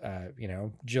 there's,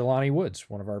 Jelani Woods,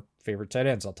 one of our favorite tight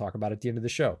ends. I'll talk about at the end of the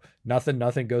show. Nothing,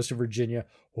 goes to Virginia.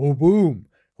 Oh, boom.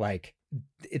 Like,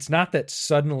 it's not that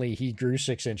suddenly he grew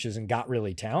 6 inches and got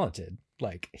really talented.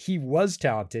 Like, he was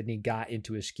talented and he got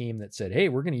into a scheme that said, hey,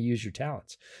 we're going to use your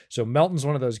talents. So Melton's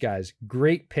one of those guys,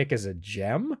 great pick as a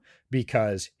gem,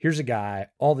 because here's a guy,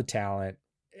 all the talent,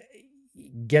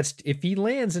 if he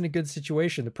lands in a good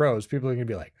situation, the pros, people are going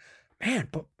to be like, man,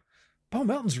 but Bo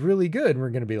Melton's really good. And we're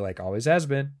going to be like, always has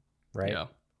been. Right. Yeah.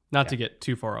 Not to get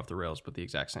too far off the rails, but the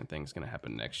exact same thing is going to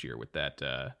happen next year with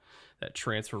that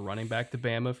transfer running back to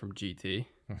Bama from GT.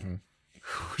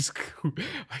 Mm-hmm.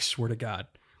 I swear to God,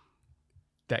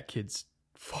 that kid's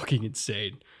fucking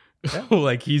insane. Yeah.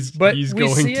 Like, he's going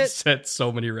to set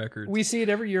so many records. We see it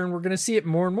every year, and we're going to see it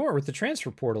more and more with the transfer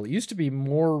portal. It used to be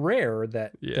more rare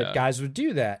that guys would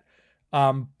do that.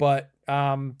 But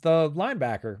the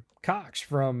linebacker, Cox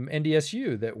from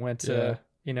NDSU, that went to...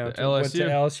 went to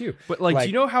LSU. But like, do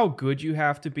you know how good you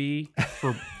have to be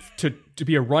to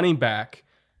be a running back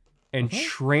and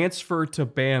transfer to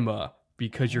Bama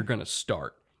because you're going to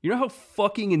start? You know how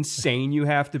fucking insane you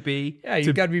have to be? Yeah,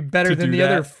 you've got to be better than the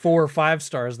other 4 or 5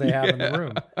 stars they have in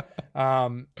the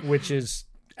room, which is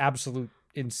absolute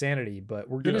insanity. But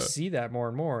we're going to see that more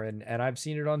and more. And I've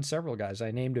seen it on several guys. I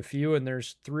named a few, and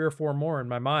there's 3 or 4 more in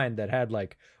my mind that had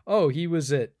like, oh, he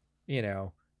was at,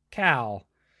 Cal.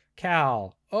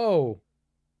 Oh,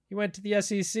 he went to the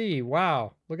SEC.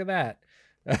 Wow, look at that.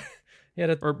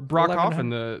 Or Brock Hoffman,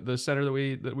 the center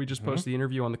that we just posted the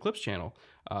interview on the Clips channel.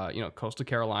 Coastal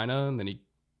Carolina, and then he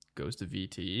goes to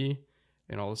VT,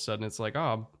 and all of a sudden it's like,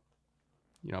 I'm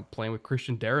playing with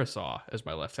Christian Darrisaw as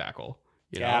my left tackle.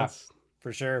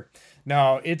 For sure.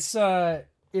 No, it's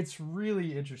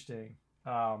really interesting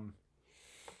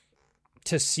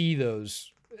to see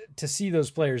those to see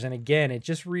those players. And again, it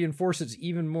just reinforces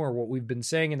even more what we've been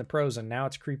saying in the pros, and now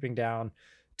it's creeping down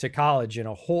to college in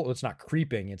a whole, it's not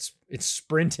creeping, it's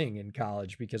sprinting in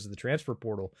college because of the transfer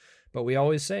portal. But we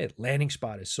always say it, landing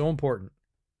spot is so important.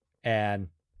 And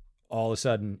all of a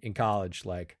sudden in college,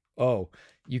 like, oh,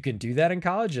 you can do that in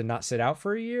college and not sit out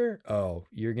for a year. Oh,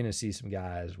 you're going to see some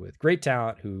guys with great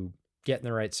talent who get in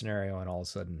the right scenario and all of a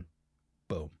sudden,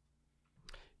 boom.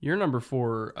 Your number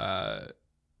 4,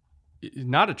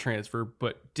 not a transfer,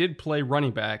 but did play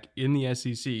running back in the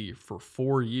SEC for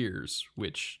 4 years,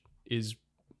 which is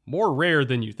more rare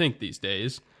than you think these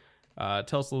days.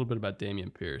 Tell us a little bit about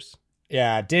Dameon Pierce.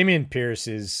 Yeah, Dameon Pierce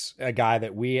is a guy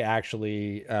that we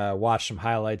actually watched some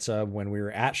highlights of when we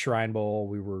were at Shrine Bowl.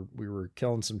 We were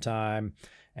killing some time,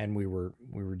 and we were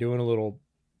doing a little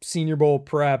Senior Bowl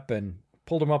prep, and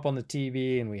pulled him up on the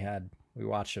TV, and we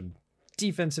watched some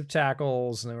defensive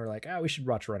tackles, and then we were like, we should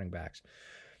watch running backs,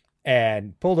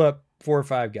 and pulled up 4 or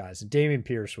 5 guys. And Dameon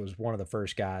Pierce was one of the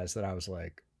first guys that I was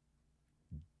like,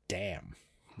 damn,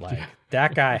 like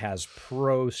that guy has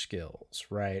pro skills,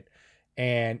 right?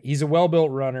 And he's a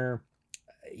well-built runner.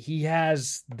 He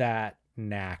has that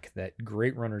knack that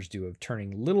great runners do of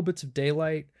turning little bits of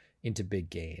daylight into big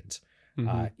gains.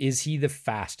 Mm-hmm. Is he the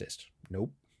fastest?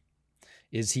 Nope.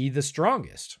 Is he the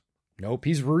strongest? Nope.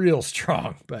 He's real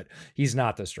strong, but he's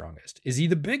not the strongest. Is he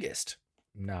the biggest?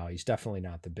 No, he's definitely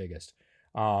not the biggest.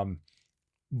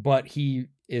 But he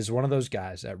is one of those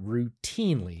guys that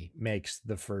routinely makes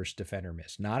the first defender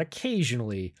miss. Not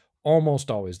occasionally,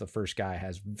 almost always the first guy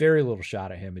has very little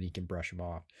shot at him and he can brush him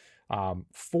off.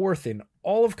 4th in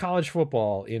all of college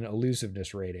football in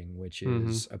elusiveness rating, which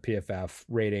is a PFF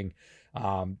rating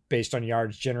based on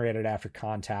yards generated after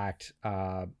contact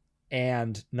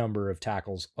and number of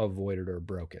tackles avoided or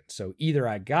broken. So either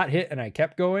I got hit and I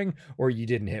kept going, or you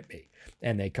didn't hit me.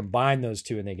 And they combine those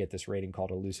two and they get this rating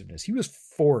called elusiveness. He was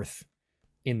 4th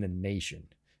in the nation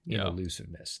in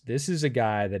elusiveness. This is a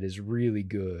guy that is really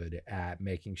good at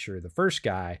making sure the first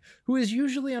guy, who is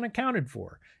usually unaccounted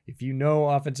for. If you know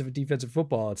offensive and defensive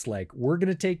football, it's like, we're going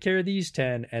to take care of these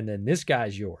 10 and then this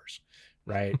guy's yours,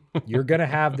 right? You're going to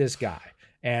have this guy.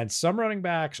 And some running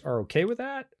backs are okay with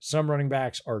that. Some running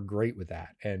backs are great with that.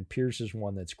 And Pierce is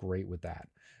one that's great with that.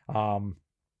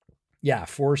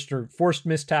 Forced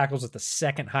missed tackles at the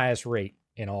 2nd highest rate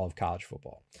in all of college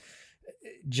football.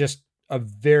 Just a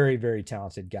very, very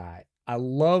talented guy. I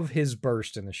love his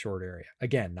burst in the short area.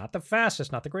 Again, not the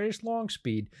fastest, not the greatest long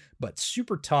speed, but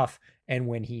super tough. And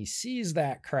when he sees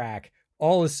that crack,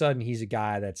 all of a sudden he's a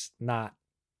guy that's not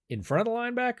in front of the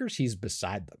linebackers, he's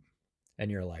beside them. And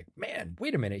you're like, man,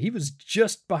 wait a minute. He was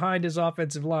just behind his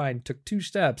offensive line, took 2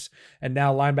 steps, and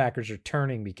now linebackers are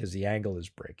turning because the angle is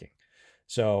breaking.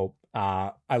 So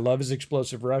I love his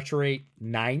explosive rush rate,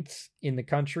 9th in the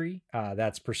country.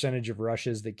 That's percentage of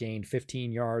rushes that gained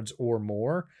 15 yards or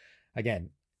more.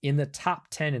 Again, in the top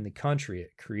 10 in the country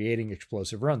at creating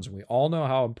explosive runs. And we all know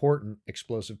how important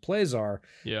explosive plays are,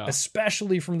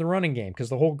 especially from the running game, because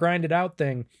the whole grinded out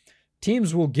thing,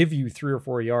 teams will give you 3 or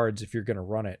 4 yards if you're going to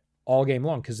run it all game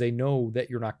long because they know that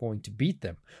you're not going to beat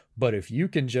them. But if you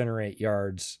can generate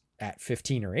yards at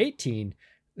 15 or 18,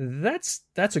 that's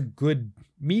a good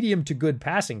medium to good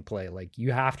passing play. Like,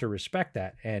 you have to respect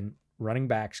that. And running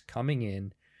backs coming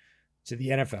in to the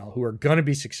NFL who are going to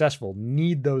be successful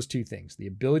need those 2 things: the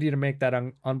ability to make that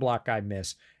unblocked guy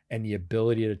miss and the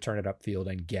ability to turn it upfield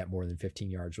and get more than 15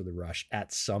 yards with a rush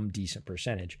at some decent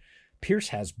percentage. Pierce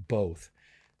has both.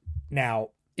 Now,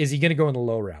 is he going to go in the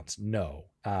low rounds? No.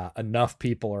 Enough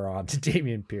people are on to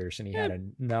Dameon Pierce, and he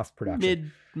had enough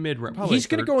production. Mid he's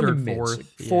going to go in the mid.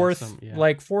 Fourth. Yeah.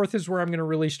 Like 4th is where I'm going to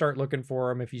really start looking for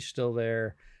him if he's still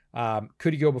there.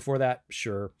 Could he go before that?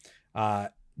 Sure.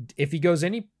 If he goes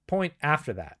any point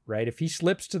after that, right? If he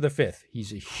slips to the 5th,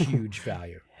 he's a huge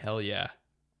value. Hell yeah.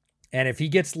 And if he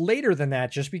gets later than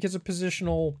that, just because of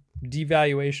positional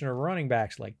devaluation of running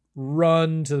backs, like,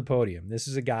 run to the podium. This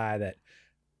is a guy that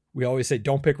we always say,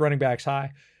 don't pick running backs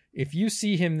high. If you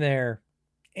see him there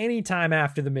anytime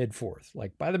after the mid 4th,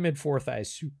 like by the mid 4th, I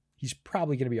assume he's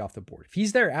probably going to be off the board. If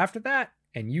he's there after that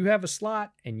and you have a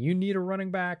slot and you need a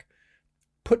running back,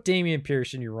 put Dameon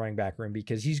Pierce in your running back room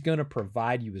because he's going to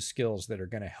provide you with skills that are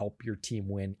going to help your team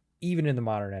win, even in the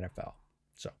modern NFL.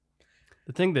 So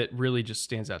the thing that really just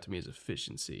stands out to me is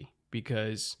efficiency,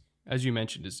 because as you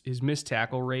mentioned, his missed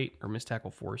tackle rate or missed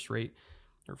tackle force rate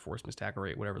or forced missed tackle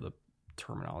rate, whatever the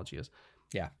terminology is.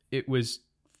 Yeah. It was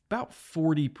about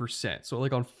 40%. So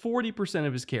like on 40%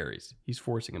 of his carries, he's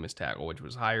forcing a missed tackle, which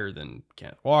was higher than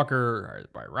Kenneth Walker or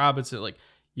Brian Robinson. Like,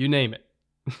 you name it.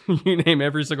 You name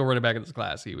every single running back in this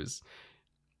class. He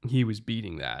was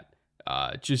beating that.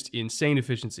 Just insane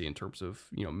efficiency in terms of,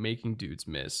 making dudes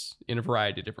miss in a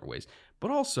variety of different ways.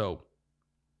 But also,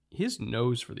 his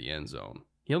nose for the end zone.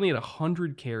 He only had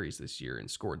 100 carries this year and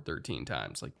scored 13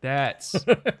 times. Like, that's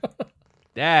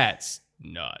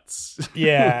nuts.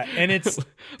 Yeah, and it's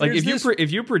like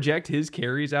if you project his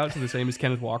carries out to the same as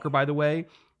Kenneth Walker, by the way,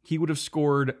 he would have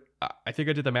scored, I think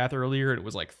I did the math earlier, and it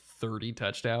was like 30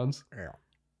 touchdowns. Yeah.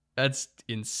 That's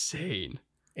insane.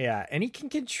 Yeah, and he can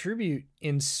contribute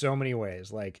in so many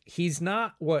ways. Like, he's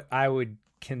not what I would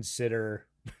consider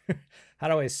how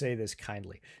do I say this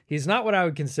kindly? He's not what I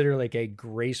would consider like a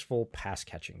graceful pass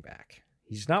catching back.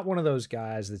 He's not one of those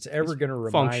guys that's ever going to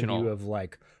remind you of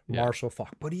like Marshall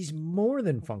Faulk, but he's more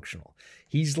than functional.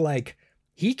 He's like,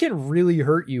 he can really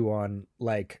hurt you on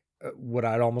like what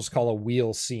I'd almost call a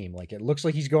wheel seam. Like, it looks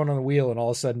like he's going on the wheel, and all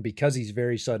of a sudden, because he's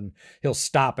very sudden, he'll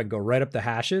stop and go right up the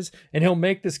hashes, and he'll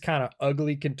make this kind of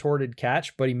ugly contorted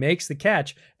catch, but he makes the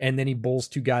catch, and then he bowls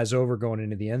two guys over going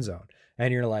into the end zone.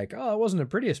 And you're like, oh, it wasn't the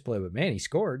prettiest play, but man, he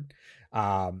scored.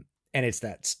 And it's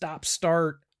that stop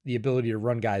start, the ability to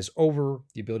run guys over,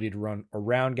 the ability to run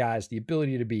around guys, the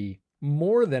ability to be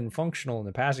more than functional in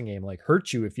the passing game, like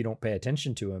hurt you if you don't pay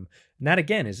attention to him. And that,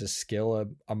 again, is a skill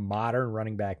a modern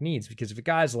running back needs, because if a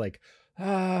guy's like,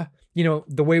 the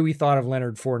way we thought of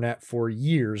Leonard Fournette for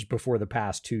years before the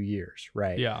past 2 years,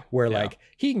 right? Yeah. Where like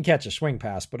he can catch a swing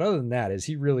pass, but other than that, is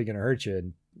he really going to hurt you?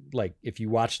 And like, if you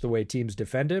watch the way teams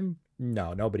defend him,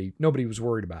 no, nobody was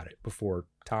worried about it before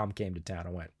Tom came to town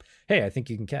and went, hey, I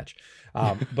think you can catch.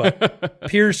 But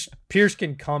Pierce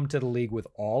can come to the league with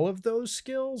all of those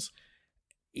skills.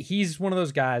 He's one of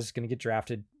those guys going to get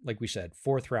drafted, like we said,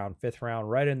 4th round, 5th round,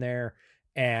 right in there.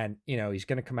 And, he's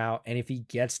going to come out. And if he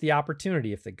gets the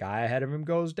opportunity, if the guy ahead of him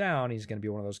goes down, he's going to be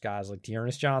one of those guys like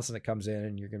Dearness Johnson that comes in,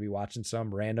 and you're going to be watching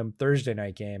some random Thursday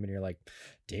night game, and you're like,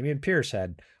 Dameon Pierce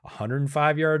had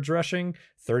 105 yards rushing,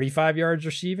 35 yards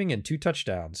receiving, and 2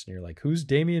 touchdowns. And you're like, who's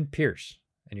Dameon Pierce?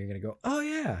 And you're going to go, oh,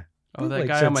 yeah. Oh, that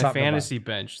guy on my fantasy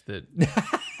bench that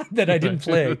that I didn't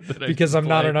play because I'm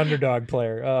not an underdog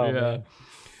player. Oh, yeah.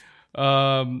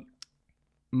 Man.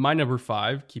 My number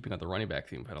 5, keeping on the running back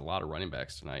theme, we've had a lot of running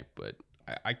backs tonight, but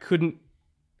I couldn't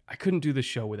do the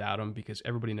show without him because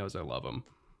everybody knows I love him.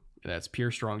 And that's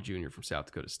Pierre Strong Jr. from South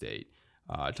Dakota State.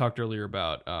 I talked earlier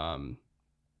about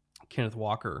Kenneth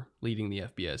Walker leading the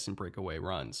FBS in breakaway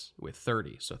runs with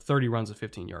 30. So 30 runs of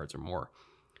 15 yards or more.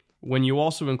 When you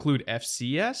also include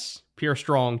FCS, Pierre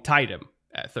Strong tied him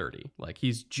at 30. Like,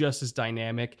 he's just as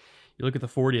dynamic. You look at the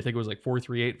 40, I think it was like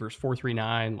 4.38 versus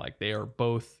 4.39. Like, they are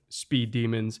both speed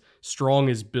demons. Strong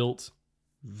is built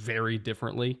very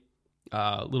differently.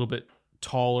 A little bit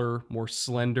taller, more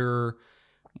slender,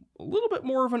 a little bit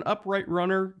more of an upright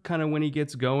runner kind of when he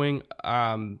gets going.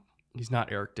 He's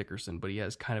not Eric Dickerson, but he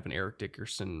has kind of an Eric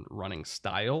Dickerson running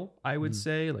style, I would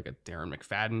say, like a Darren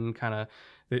McFadden kind of.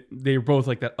 They're both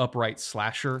like that upright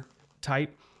slasher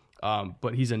type.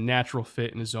 But he's a natural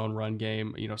fit in his own run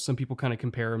game. Some people kind of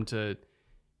compare him to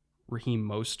Raheem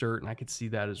Mostert, and I could see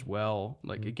that as well.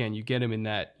 Like, again, you get him in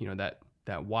that,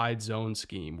 that wide zone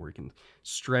scheme where he can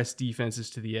stress defenses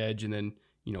to the edge and then,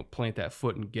 plant that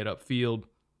foot and get upfield.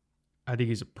 I think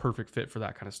he's a perfect fit for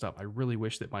that kind of stuff. I really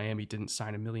wish that Miami didn't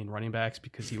sign 1 million running backs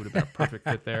because he would have been a perfect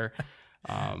fit there.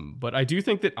 But I do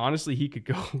think that honestly he could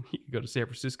go to San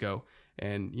Francisco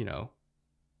and,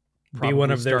 be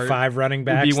one of their 5 running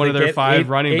backs. Be one of their 5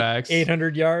 running backs.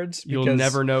 800 yards. You'll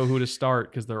never know who to start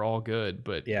because they're all good.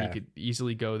 But yeah. He could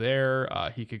easily go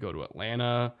there. He could go to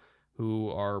Atlanta, who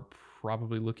are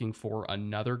probably looking for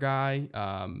another guy.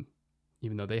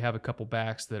 Even though they have a couple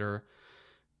backs that are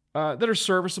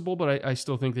serviceable, but I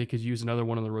still think they could use another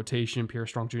one in the rotation. Pierre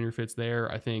Strong Jr. fits there.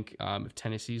 I think if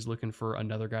Tennessee's looking for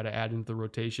another guy to add into the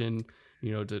rotation,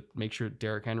 to make sure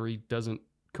Derrick Henry doesn't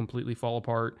completely fall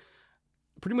apart.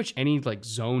 Pretty much any like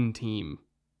zone team,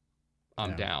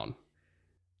 I'm down.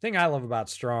 Thing I love about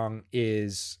Strong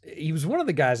is he was one of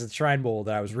the guys at the Shrine Bowl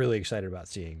that I was really excited about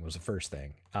seeing. Was the first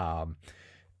thing.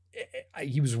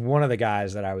 He was one of the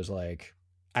guys that I was like,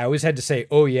 I always had to say,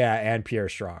 oh yeah, and Pierre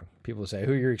Strong. People would say,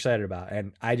 who you're excited about,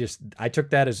 and I took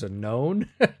that as a known,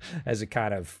 as a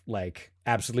kind of like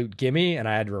absolute gimme, and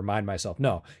I had to remind myself,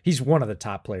 no, he's one of the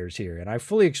top players here, and I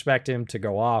fully expect him to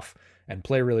go off and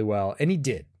play really well, and he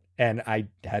did. And I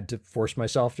had to force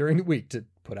myself during the week to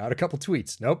put out a couple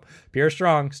tweets. Nope, Pierre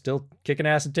Strong still kicking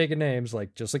ass and taking names,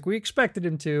 just like we expected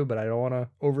him to. But I don't want to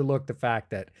overlook the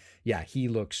fact that, yeah, he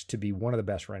looks to be one of the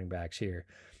best running backs here.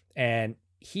 And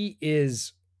he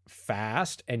is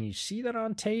fast, and you see that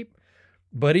on tape,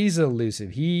 but he's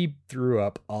elusive. He threw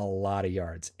up a lot of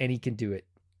yards, and he can do it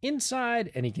inside,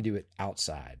 and he can do it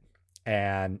outside.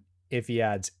 And if he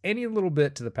adds any little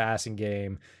bit to the passing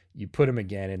game, you put him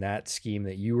again in that scheme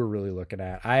that you were really looking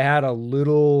at. I had a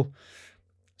little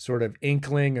sort of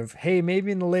inkling of, hey,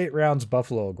 maybe in the late rounds,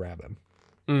 Buffalo will grab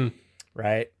him.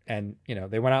 Right. And,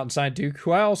 they went out and signed Duke,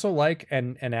 who I also like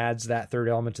and adds that third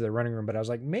element to their running room. But I was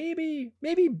like, maybe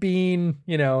Bean,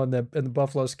 and the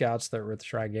Buffalo scouts that were at the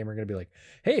Shrine Game are going to be like,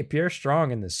 hey, Pierre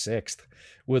Strong in the 6th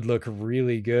would look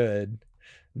really good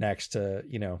next to,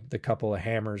 the couple of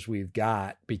hammers we've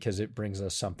got, because it brings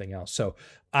us something else. So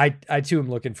I too am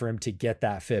looking for him to get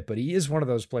that fit, but he is one of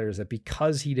those players that,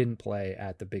 because he didn't play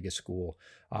at the biggest school,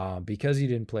 because he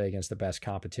didn't play against the best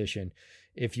competition,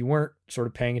 if you weren't sort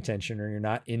of paying attention or you're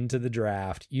not into the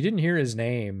draft, you didn't hear his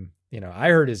name. I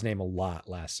heard his name a lot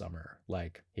last summer.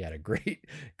 Like, he had a great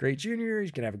junior year.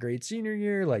 He's going to have a great senior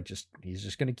year. Like, he's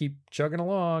just going to keep chugging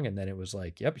along. And then it was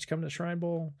like, yep, he's coming to the Shrine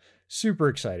Bowl. Super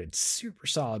excited, super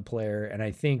solid player. And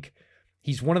I think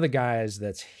he's one of the guys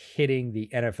that's hitting the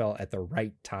NFL at the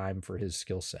right time for his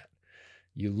skill set.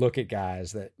 You look at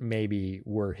guys that maybe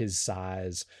were his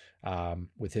size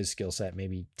with his skill set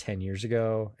maybe 10 years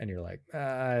ago, and you're like,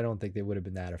 I don't think they would have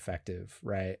been that effective,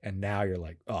 right? And now you're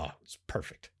like, oh, it's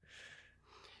perfect.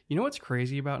 You know what's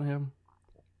crazy about him?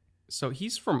 So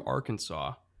he's from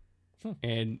Arkansas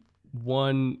and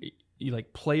won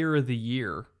player of the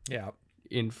year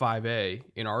in 5A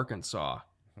in Arkansas.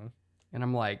 And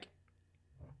I'm like,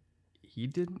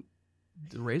 the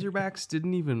Razorbacks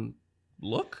didn't even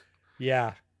look?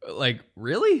 Yeah. Like,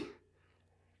 really?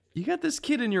 You got this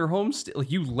kid in your home state?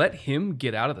 Like, you let him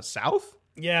get out of the South?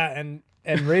 Yeah, and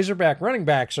Razorback running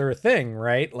backs are a thing,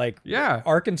 right? Like, yeah,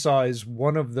 Arkansas is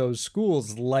one of those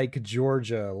schools, like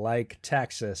Georgia, like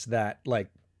Texas, that, like,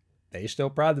 they still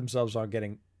pride themselves on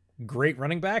getting great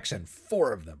running backs, and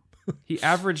 4 of them. He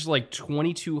averaged like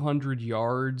 2,200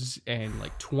 yards and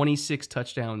like 26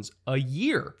 touchdowns a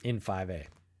year in 5A.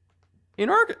 In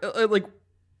Arkansas,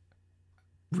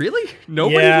 really?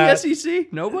 Nobody in the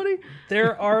SEC? Nobody?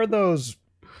 There are those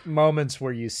moments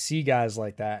where you see guys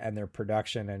like that and their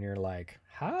production, and you're like,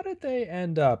 how did they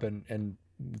end up? And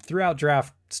throughout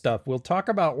draft stuff, we'll talk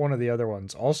about one of the other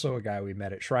ones, also a guy we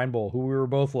met at Shrine Bowl, who we were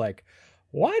both like,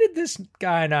 why did this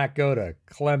guy not go to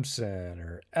Clemson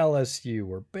or LSU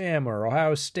or Bama or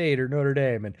Ohio State or Notre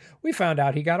Dame? And we found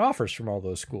out he got offers from all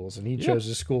those schools, and he chose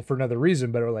this school for another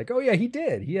reason. But we're like, oh yeah, he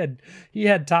did. He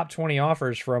had top 20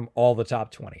 offers from all the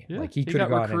top 20. Yeah, like he could got have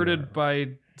gone recruited anywhere. by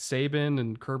Saban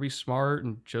and Kirby Smart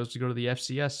and chose to go to the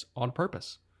FCS on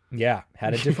purpose. Yeah,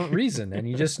 had a different reason, and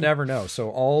you just never know.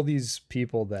 So all these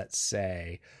people that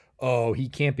say, oh, he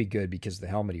can't be good because of the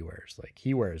helmet he wears. Like,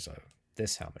 he wears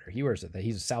this helmet, or he wears it.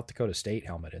 He's a South Dakota State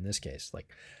helmet in this case. Like,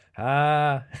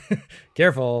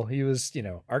 careful. He was,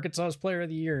 Arkansas's player of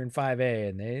the year in 5A,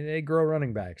 and they grow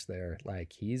running backs there.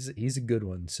 Like, he's a good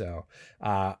one. So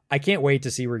I can't wait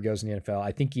to see where he goes in the NFL.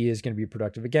 I think he is going to be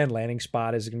productive. Again, landing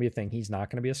spot is going to be a thing. He's not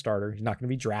going to be a starter. He's not going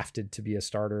to be drafted to be a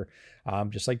starter.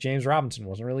 Just like James Robinson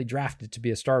wasn't really drafted to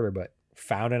be a starter, but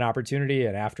found an opportunity,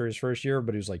 and after his first year,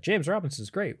 but he was like, James Robinson's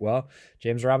great. Well,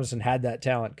 James Robinson had that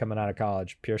talent coming out of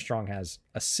college. Pierre Strong has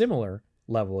a similar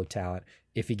level of talent.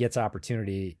 If he gets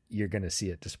opportunity, you're going to see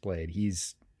it displayed.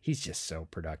 He's just so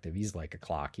productive. He's like a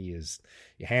clock. You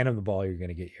hand him the ball, you're going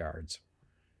to get yards.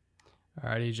 All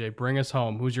right, EJ, bring us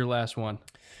home. Who's your last one?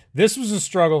 This was a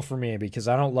struggle for me because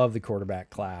I don't love the quarterback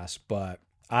class, but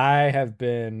I have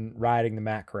been riding the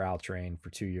Matt Corral train for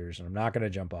 2 years, and I'm not going to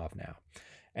jump off now.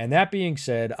 And that being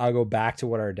said, I'll go back to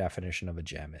what our definition of a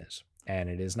gem is. And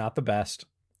it is not the best.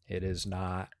 It is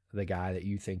not the guy that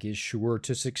you think is sure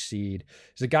to succeed.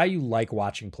 It's a guy you like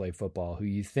watching play football, who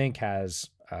you think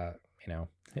has,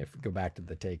 if we go back to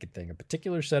the take it thing, a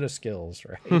particular set of skills,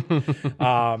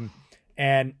 right?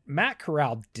 And Matt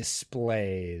Corral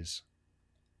displays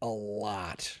a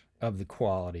lot of the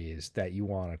qualities that you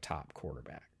want a top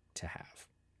quarterback to have.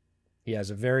 He has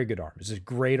a very good arm. Is it a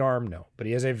great arm? No, but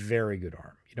he has a very good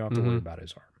arm. You don't have to worry about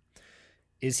his arm.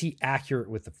 Is he accurate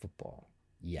with the football?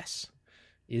 Yes.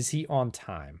 Is he on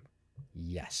time?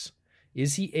 Yes.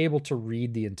 Is he able to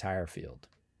read the entire field?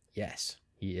 Yes,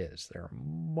 he is. There are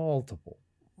multiple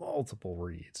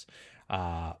reads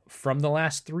from the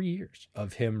last 3 years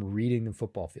of him reading the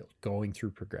football field, going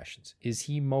through progressions. Is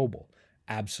he mobile?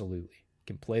 Absolutely.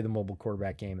 Can play the mobile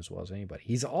quarterback game as well as anybody.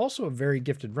 He's also a very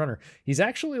gifted runner. He's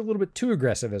actually a little bit too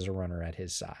aggressive as a runner at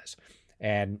his size.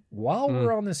 And while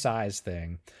we're on the size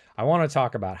thing, I want to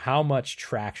talk about how much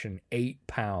traction 8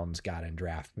 pounds got in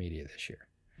draft media this year.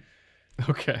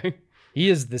 Okay. He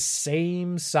is the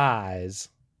same size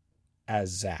as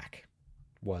Zach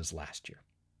was last year.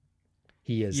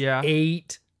 He is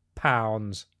 8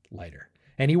 pounds lighter.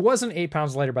 And he wasn't 8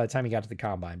 pounds lighter by the time he got to the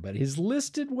combine, but his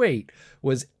listed weight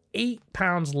was 8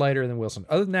 pounds lighter than Wilson.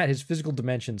 Other than that, his physical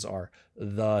dimensions are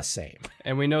the same.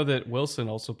 And we know that Wilson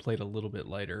also played a little bit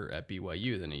lighter at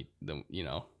BYU than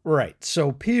Right.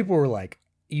 So people were like,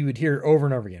 you would hear over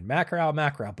and over again, Matt Corral,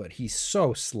 but he's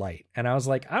so slight. And I was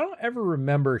like, I don't ever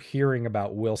remember hearing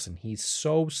about Wilson. He's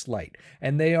so slight.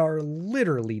 And they are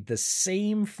literally the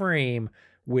same frame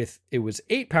it was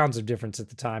 8 pounds of difference at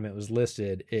the time it was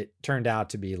listed. It turned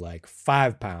out to be like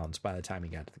 5 pounds by the time he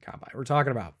got to the combine. We're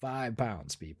talking about 5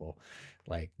 pounds, people.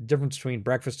 Like difference between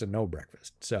breakfast and no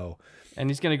breakfast. So, and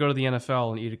he's going to go to the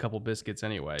NFL and eat a couple biscuits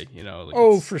anyway,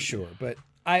 for sure. But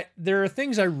there are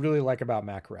things I really like about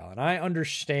Matt Corral, and I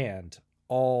understand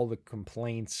all the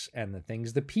complaints and the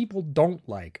things that people don't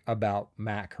like about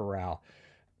Matt Corral,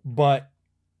 but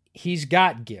he's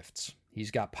got gifts.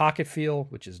 He's got pocket feel,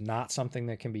 which is not something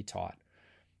that can be taught.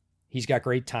 He's got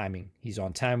great timing. He's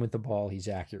on time with the ball. He's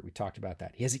accurate. We talked about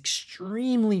that. He has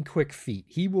extremely quick feet.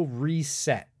 He will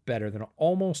reset better than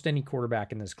almost any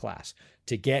quarterback in this class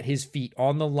to get his feet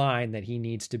on the line that he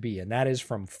needs to be. And that is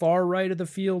from far right of the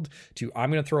field to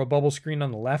I'm going to throw a bubble screen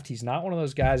on the left. He's not one of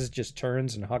those guys that just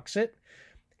turns and hucks it.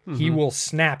 Mm-hmm. He will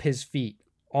snap his feet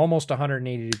almost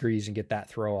 180 degrees and get that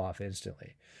throw off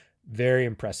instantly. Very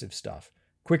impressive stuff.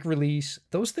 Quick release.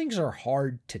 Those things are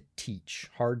hard to teach,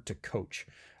 hard to coach.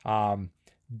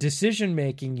 Decision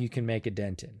making, you can make a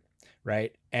dent in,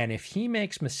 right? And if he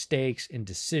makes mistakes in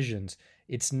decisions,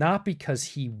 it's not because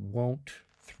he won't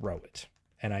throw it.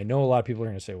 And I know a lot of people are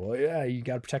going to say, well, yeah, you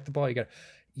got to protect the ball.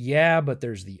 Yeah, but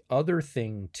there's the other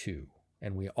thing too.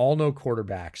 And we all know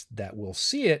quarterbacks that will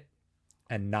see it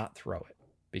and not throw it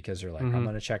because they're like, I'm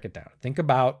going to check it down. Think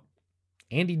about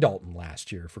Andy Dalton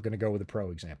last year, if we're going to go with a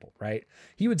pro example, right?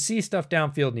 He would see stuff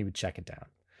downfield and he would check it down.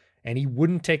 And he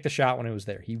wouldn't take the shot when it was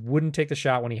there. He wouldn't take the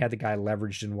shot when he had the guy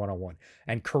leveraged in one-on-one.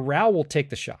 And Corral will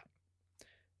take the shot.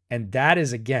 And that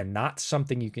is, again, not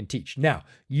something you can teach. Now,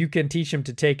 you can teach him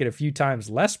to take it a few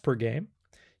times less per game.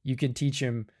 You can teach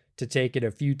him to take it a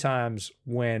few times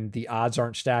when the odds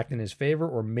aren't stacked in his favor,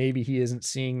 or maybe he isn't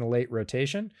seeing the late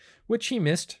rotation, which he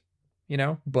missed,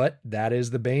 but that is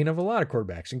the bane of a lot of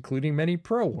quarterbacks, including many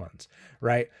pro ones,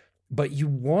 right? But you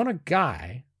want a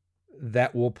guy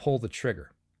that will pull the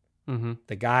trigger.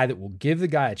 The guy that will give the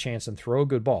guy a chance and throw a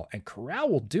good ball. And Corral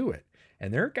will do it.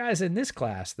 And there are guys in this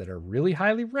class that are really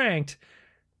highly ranked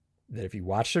that if you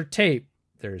watch their tape,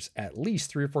 there's at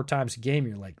least 3 or 4 times a game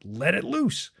you're like, let it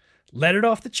loose. Let it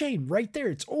off the chain right there.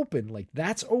 It's open. Like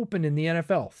that's open in the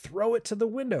NFL. Throw it to the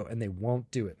window. And they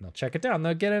won't do it. And they'll check it down.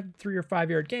 They'll get a 3 or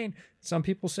 5 yard gain. Some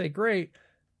people say, great.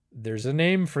 There's a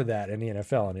name for that in the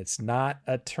NFL, and it's not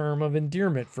a term of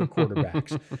endearment for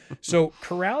quarterbacks. So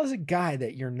Corral is a guy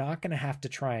that you're not going to have to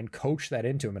try and coach that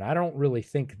into him. And I don't really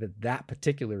think that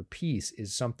particular piece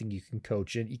is something you can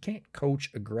coach in. You can't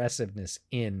coach aggressiveness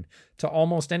in to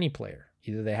almost any player.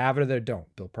 Either they have it or they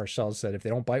don't. Bill Parcells said if they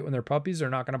don't bite when they're puppies, they're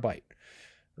not going to bite,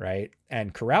 right?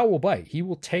 And Corral will bite. He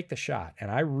will take the shot,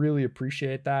 and I really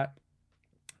appreciate that.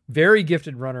 Very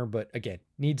gifted runner, but again,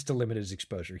 needs to limit his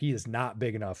exposure. He is not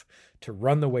big enough to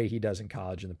run the way he does in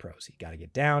college and the pros. He's got to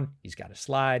get down. He's got to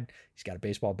slide. He's got a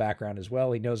baseball background as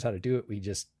well. He knows how to do it. We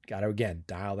just got to, again,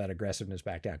 dial that aggressiveness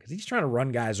back down because he's trying to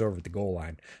run guys over at the goal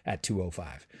line at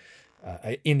 205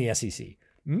 in the SEC.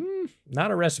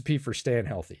 Not a recipe for staying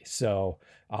healthy. So,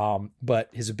 but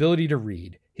his ability to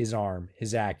read, his arm,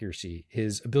 his accuracy,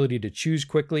 his ability to choose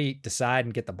quickly, decide,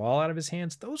 and get the ball out of his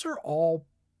hands, those are all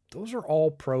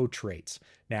pro traits.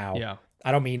 Now, yeah.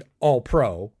 I don't mean all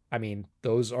pro. I mean,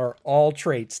 those are all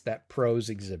traits that pros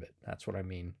exhibit. That's what I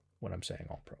mean when I'm saying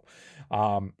all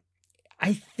pro.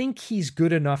 I think he's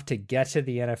good enough to get to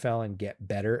the NFL and get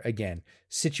better. Again,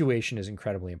 situation is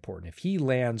incredibly important. If he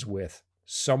lands with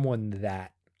someone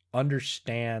that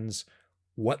understands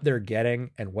what they're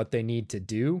getting and what they need to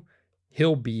do,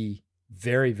 he'll be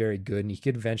very, very good, and he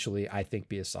could eventually, I think,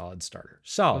 be a solid starter.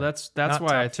 Solid. Well, that's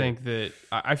why I think that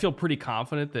I feel pretty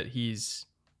confident that he's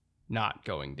not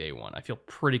going day one. I feel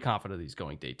pretty confident he's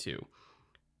going day 2.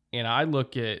 And I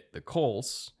look at the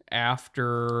Colts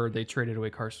after they traded away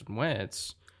Carson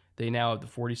Wentz. They now have the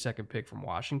 42nd pick from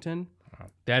Washington. Wow.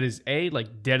 That is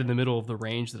like dead in the middle of the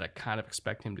range that I kind of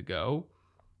expect him to go.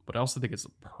 But I also think it's a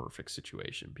perfect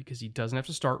situation because he doesn't have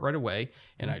to start right away,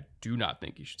 and I do not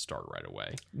think he should start right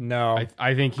away. No,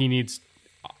 I think he needs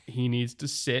to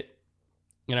sit,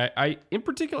 and I in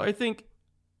particular I think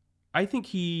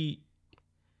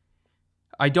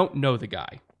I don't know the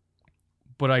guy,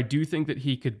 but I do think that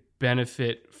he could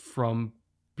benefit from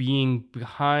being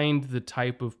behind the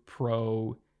type of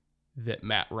pro that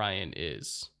Matt Ryan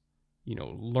is,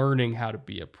 learning how to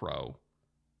be a pro.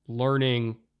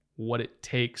 learning what it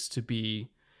takes to be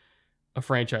a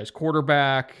franchise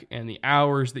quarterback and the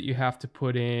hours that you have to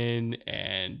put in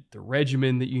and the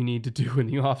regimen that you need to do in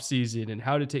the offseason and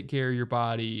how to take care of your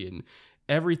body and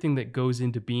everything that goes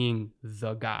into being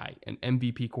the guy, an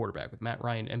MVP quarterback with Matt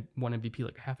Ryan and won MVP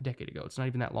like half a decade ago. It's not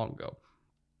even that long ago.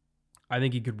 I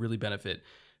think he could really benefit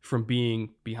from being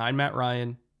behind Matt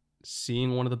Ryan,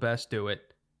 seeing one of the best do it,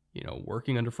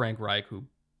 working under Frank Reich, who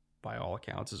by all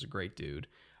accounts is a great dude.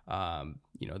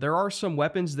 There are some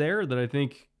weapons there that I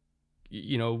think,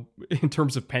 in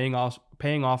terms of paying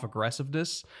off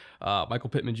aggressiveness, Michael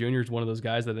Pittman Jr. is one of those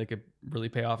guys that they could really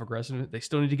pay off aggressiveness. They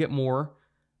still need to get more,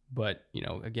 but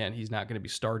again, he's not going to be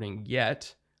starting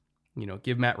yet.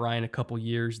 Give Matt Ryan a couple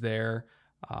years there.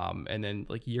 And then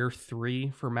like year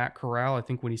 3 for Matt Corral, I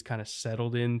think when he's kind of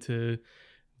settled into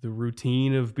the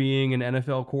routine of being an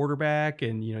NFL quarterback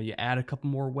and, you add a couple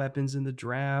more weapons in the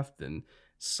draft and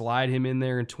slide him in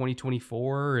there in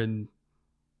 2024 and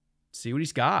see what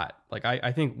he's got. Like,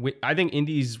 I think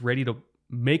Indy's ready to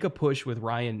make a push with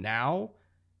Ryan now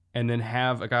and then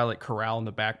have a guy like Corral in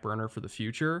the back burner for the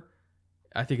future.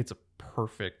 I think it's a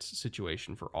perfect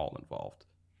situation for all involved.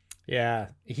 Yeah,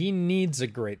 he needs a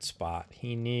great spot.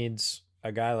 He needs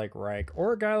a guy like Reich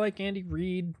or a guy like Andy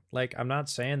Reid. Like, I'm not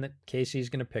saying that Casey's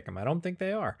going to pick him. I don't think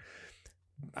they are.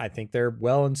 I think they're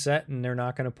well and set, and they're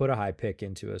not going to put a high pick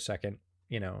into a second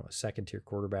tier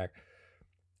quarterback.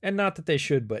 And not that they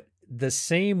should, but the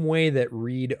same way that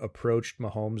Reid approached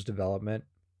Mahomes' development,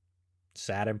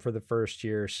 sat him for the first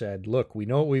year, said, "Look, we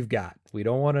know what we've got. We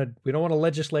don't want to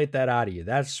legislate that out of you.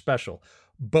 That's special.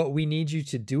 But we need you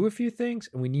to do a few things,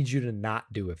 and we need you to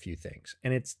not do a few things."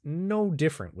 And it's no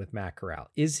different with Matt Corral.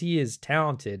 Is he as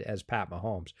talented as Pat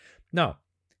Mahomes? No,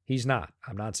 he's not.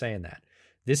 I'm not saying that.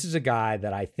 This is a guy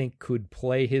that I think could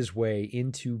play his way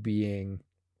into being,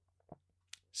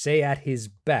 say at his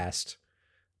best,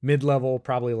 mid-level,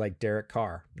 probably like Derek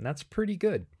Carr. And that's pretty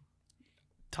good.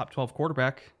 Top 12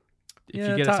 quarterback. If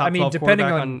Yeah, you get a top 12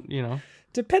 quarterback on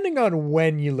depending on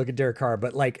when you look at Derek Carr,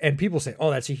 but and people say,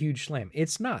 "Oh, that's a huge slam."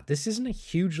 It's not. This isn't a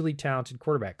hugely talented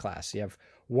quarterback class. You have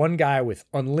one guy with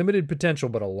unlimited potential,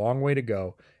 but a long way to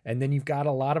go. And then you've got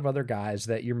a lot of other guys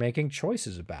that you're making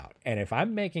choices about. And if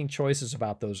I'm making choices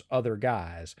about those other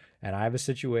guys, and I have a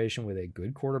situation with a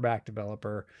good quarterback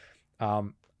developer,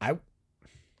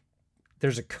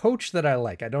 there's a coach that I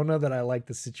like. I don't know that I like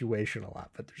the situation a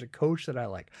lot, but there's a coach that I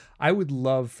like. I would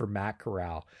love for Matt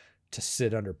Corral to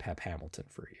sit under Pep Hamilton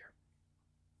for a year.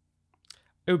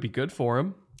 It would be good for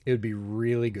him. It would be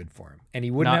really good for him. And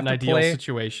he wouldn't have to play. Not an ideal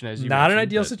situation, as you mentioned. Not an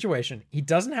ideal situation. He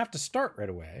doesn't have to start right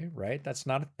away, right? That's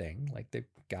not a thing. Like, they've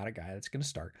got a guy that's going to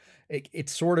start.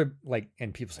 It's sort of like,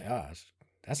 and people say,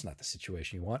 that's not the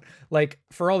situation you want. Like,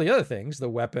 for all the other things, the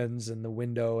weapons and the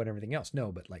window and everything else.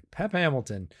 No, but like Pep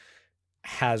Hamilton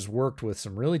has worked with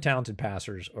some really talented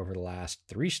passers over the last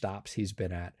 3 stops he's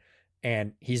been at,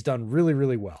 and he's done really,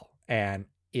 really well. And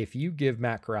if you give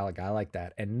Matt Corral a guy like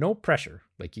that and no pressure,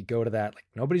 like you go to that, like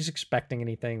nobody's expecting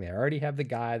anything. They already have the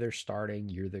guy they're starting.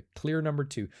 You're the clear number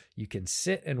 2. You can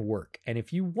sit and work. And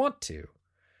if you want to,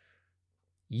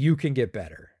 you can get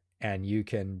better and you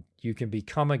can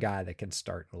become a guy that can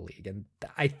start in the league. And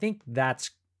I think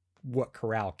that's what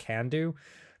Corral can do.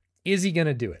 Is he going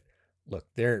to do it? Look,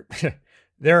 there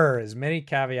are as many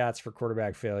caveats for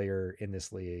quarterback failure in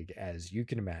this league as you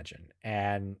can imagine.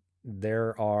 And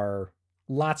there are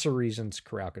lots of reasons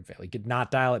Corral could fail. He could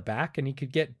not dial it back and he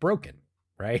could get broken,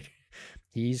 right?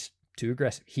 He's too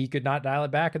aggressive. He could not dial it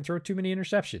back and throw too many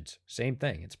interceptions. Same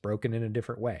thing. It's broken in a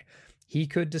different way. He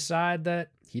could decide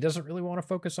that he doesn't really want to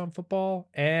focus on football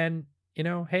and,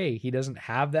 hey, he doesn't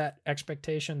have that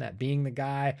expectation, that being the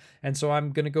guy. And so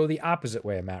I'm going to go the opposite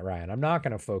way of Matt Ryan. I'm not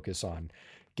going to focus on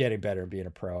getting better and being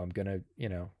a pro.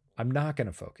 I'm not going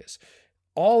to focus.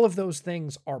 All of those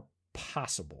things are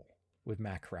possible with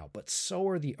Matt Corral, but so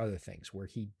are the other things where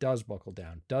he does buckle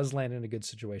down, does land in a good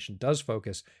situation, does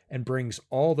focus, and brings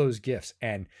all those gifts.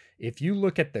 And if you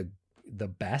look at the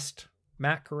best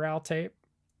Matt Corral tape,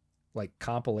 like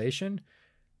compilation,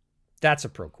 that's a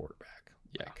pro quarterback.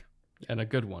 Yeah. And a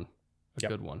good one.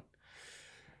 Good one.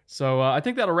 So I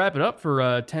think that'll wrap it up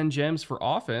for 10 gems for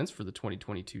offense for the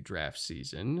 2022 draft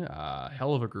season.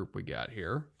 Hell of a group we got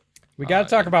here. We got to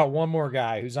talk about one more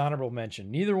guy who's honorable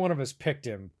mention. Neither one of us picked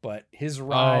him, but his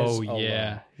rise. Oh,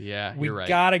 yeah. Yeah. We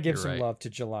got to give some love to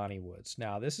Jelani Woods.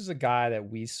 Now, this is a guy that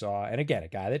we saw, and again, a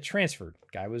guy that transferred.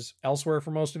 Guy was elsewhere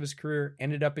for most of his career,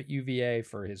 ended up at UVA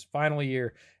for his final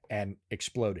year, and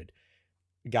exploded.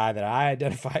 A guy that I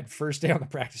identified first day on the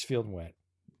practice field and went,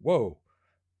 whoa,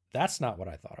 that's not what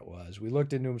I thought it was. We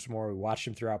looked into him some more. We watched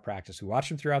him throughout practice. We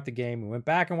watched him throughout the game. We went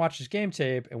back and watched his game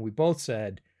tape, and we both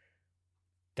said,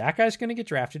 that guy's going to get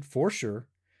drafted for sure,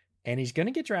 and he's going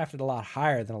to get drafted a lot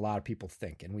higher than a lot of people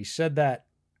think. And we said that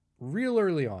real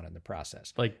early on in the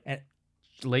process.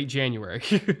 Late January.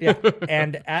 Yeah.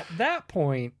 And at that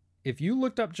point, if you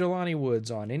looked up Jelani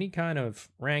Woods on any kind of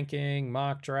ranking,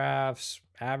 mock drafts,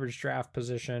 average draft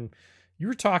position, you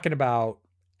were talking about,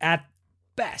 at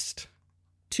best,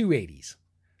 280s,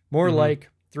 more like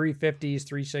 350s,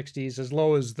 360s, as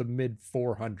low as the mid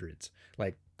 400s.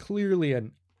 Like, clearly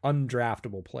an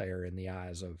undraftable player in the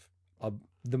eyes of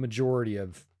the majority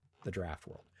of the draft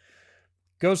world.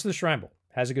 Goes to the Shrine Bowl,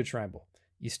 has a good Shrine Bowl.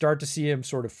 You start to see him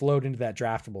sort of float into that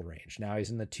draftable range. Now he's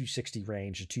in the 260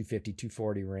 range, the 250,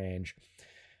 240 range.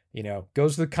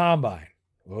 Goes to the Combine.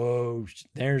 Whoa,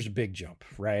 there's a big jump,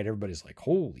 right? Everybody's like,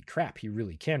 holy crap, he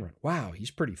really can run. Wow, he's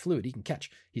pretty fluid. He can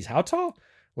catch. He's how tall?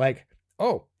 Like,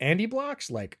 oh, Andy blocks?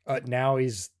 Like, now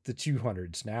he's the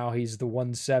 200s. Now he's the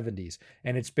 170s.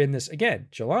 And it's been this, again,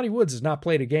 Jelani Woods has not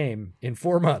played a game in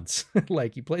 4 months.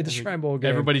 Like, he played the Shrine Bowl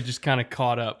game. Everybody just kind of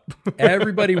caught up.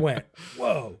 Everybody went,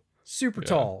 whoa, super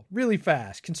tall, really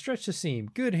fast, can stretch the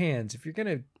seam, good hands. If you're going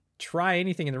to try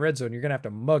anything in the red zone, you're going to have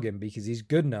to mug him because he's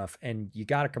good enough, and you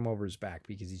got to come over his back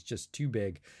because he's just too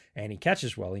big, and he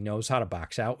catches well. He knows how to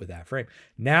box out with that frame.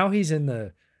 Now he's in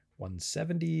the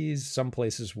 170s, some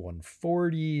places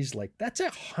 140s. Like, that's a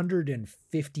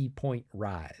 150 point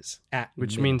rise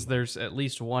which means there's at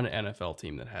least one NFL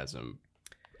team that has him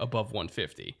above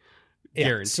 150.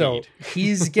 Guaranteed. So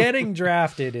he's getting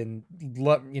drafted in,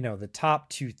 the top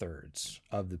 2/3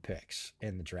 of the picks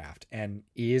in the draft. And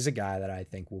he is a guy that I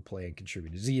think will play and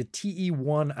contribute. Is he a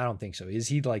TE1? I don't think so. Is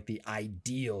he like the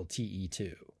ideal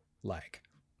TE2?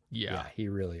 Yeah, he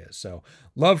really is. So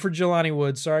love for Jelani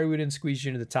Woods. Sorry we didn't squeeze you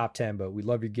into the top 10, but we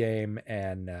love your game,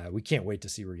 and we can't wait to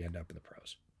see where you end up in the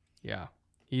pros. Yeah,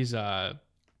 he's going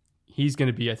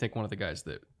to be, I think, one of the guys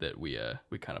that we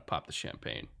kind of pop the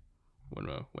champagne when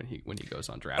he goes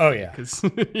on draft. Oh yeah, because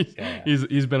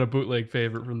he's been a bootleg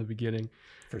favorite from the beginning,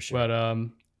 for sure.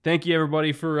 But thank you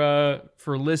everybody for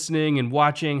listening and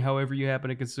watching, however you happen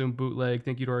to consume bootleg.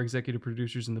 Thank you to our executive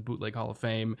producers in the Bootleg Hall of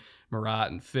Fame, Marat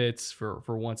and Fitz, for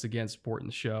once again supporting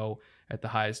the show at the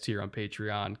highest tier on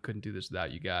Patreon. Couldn't do this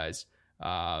without you guys.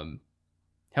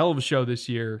 Hell of a show this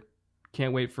year.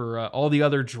 Can't wait for all the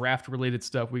other draft related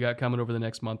stuff we got coming over the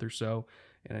next month or so.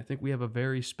 And I think we have a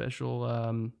very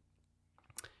special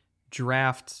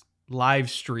draft live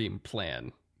stream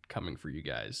plan coming for you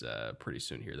guys pretty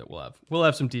soon here that we'll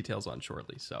have some details on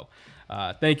shortly. So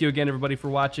thank you again, everybody, for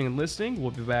watching and listening.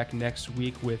 We'll be back next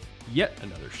week with yet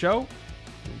another show.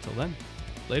 And until then,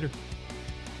 later.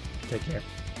 Take care.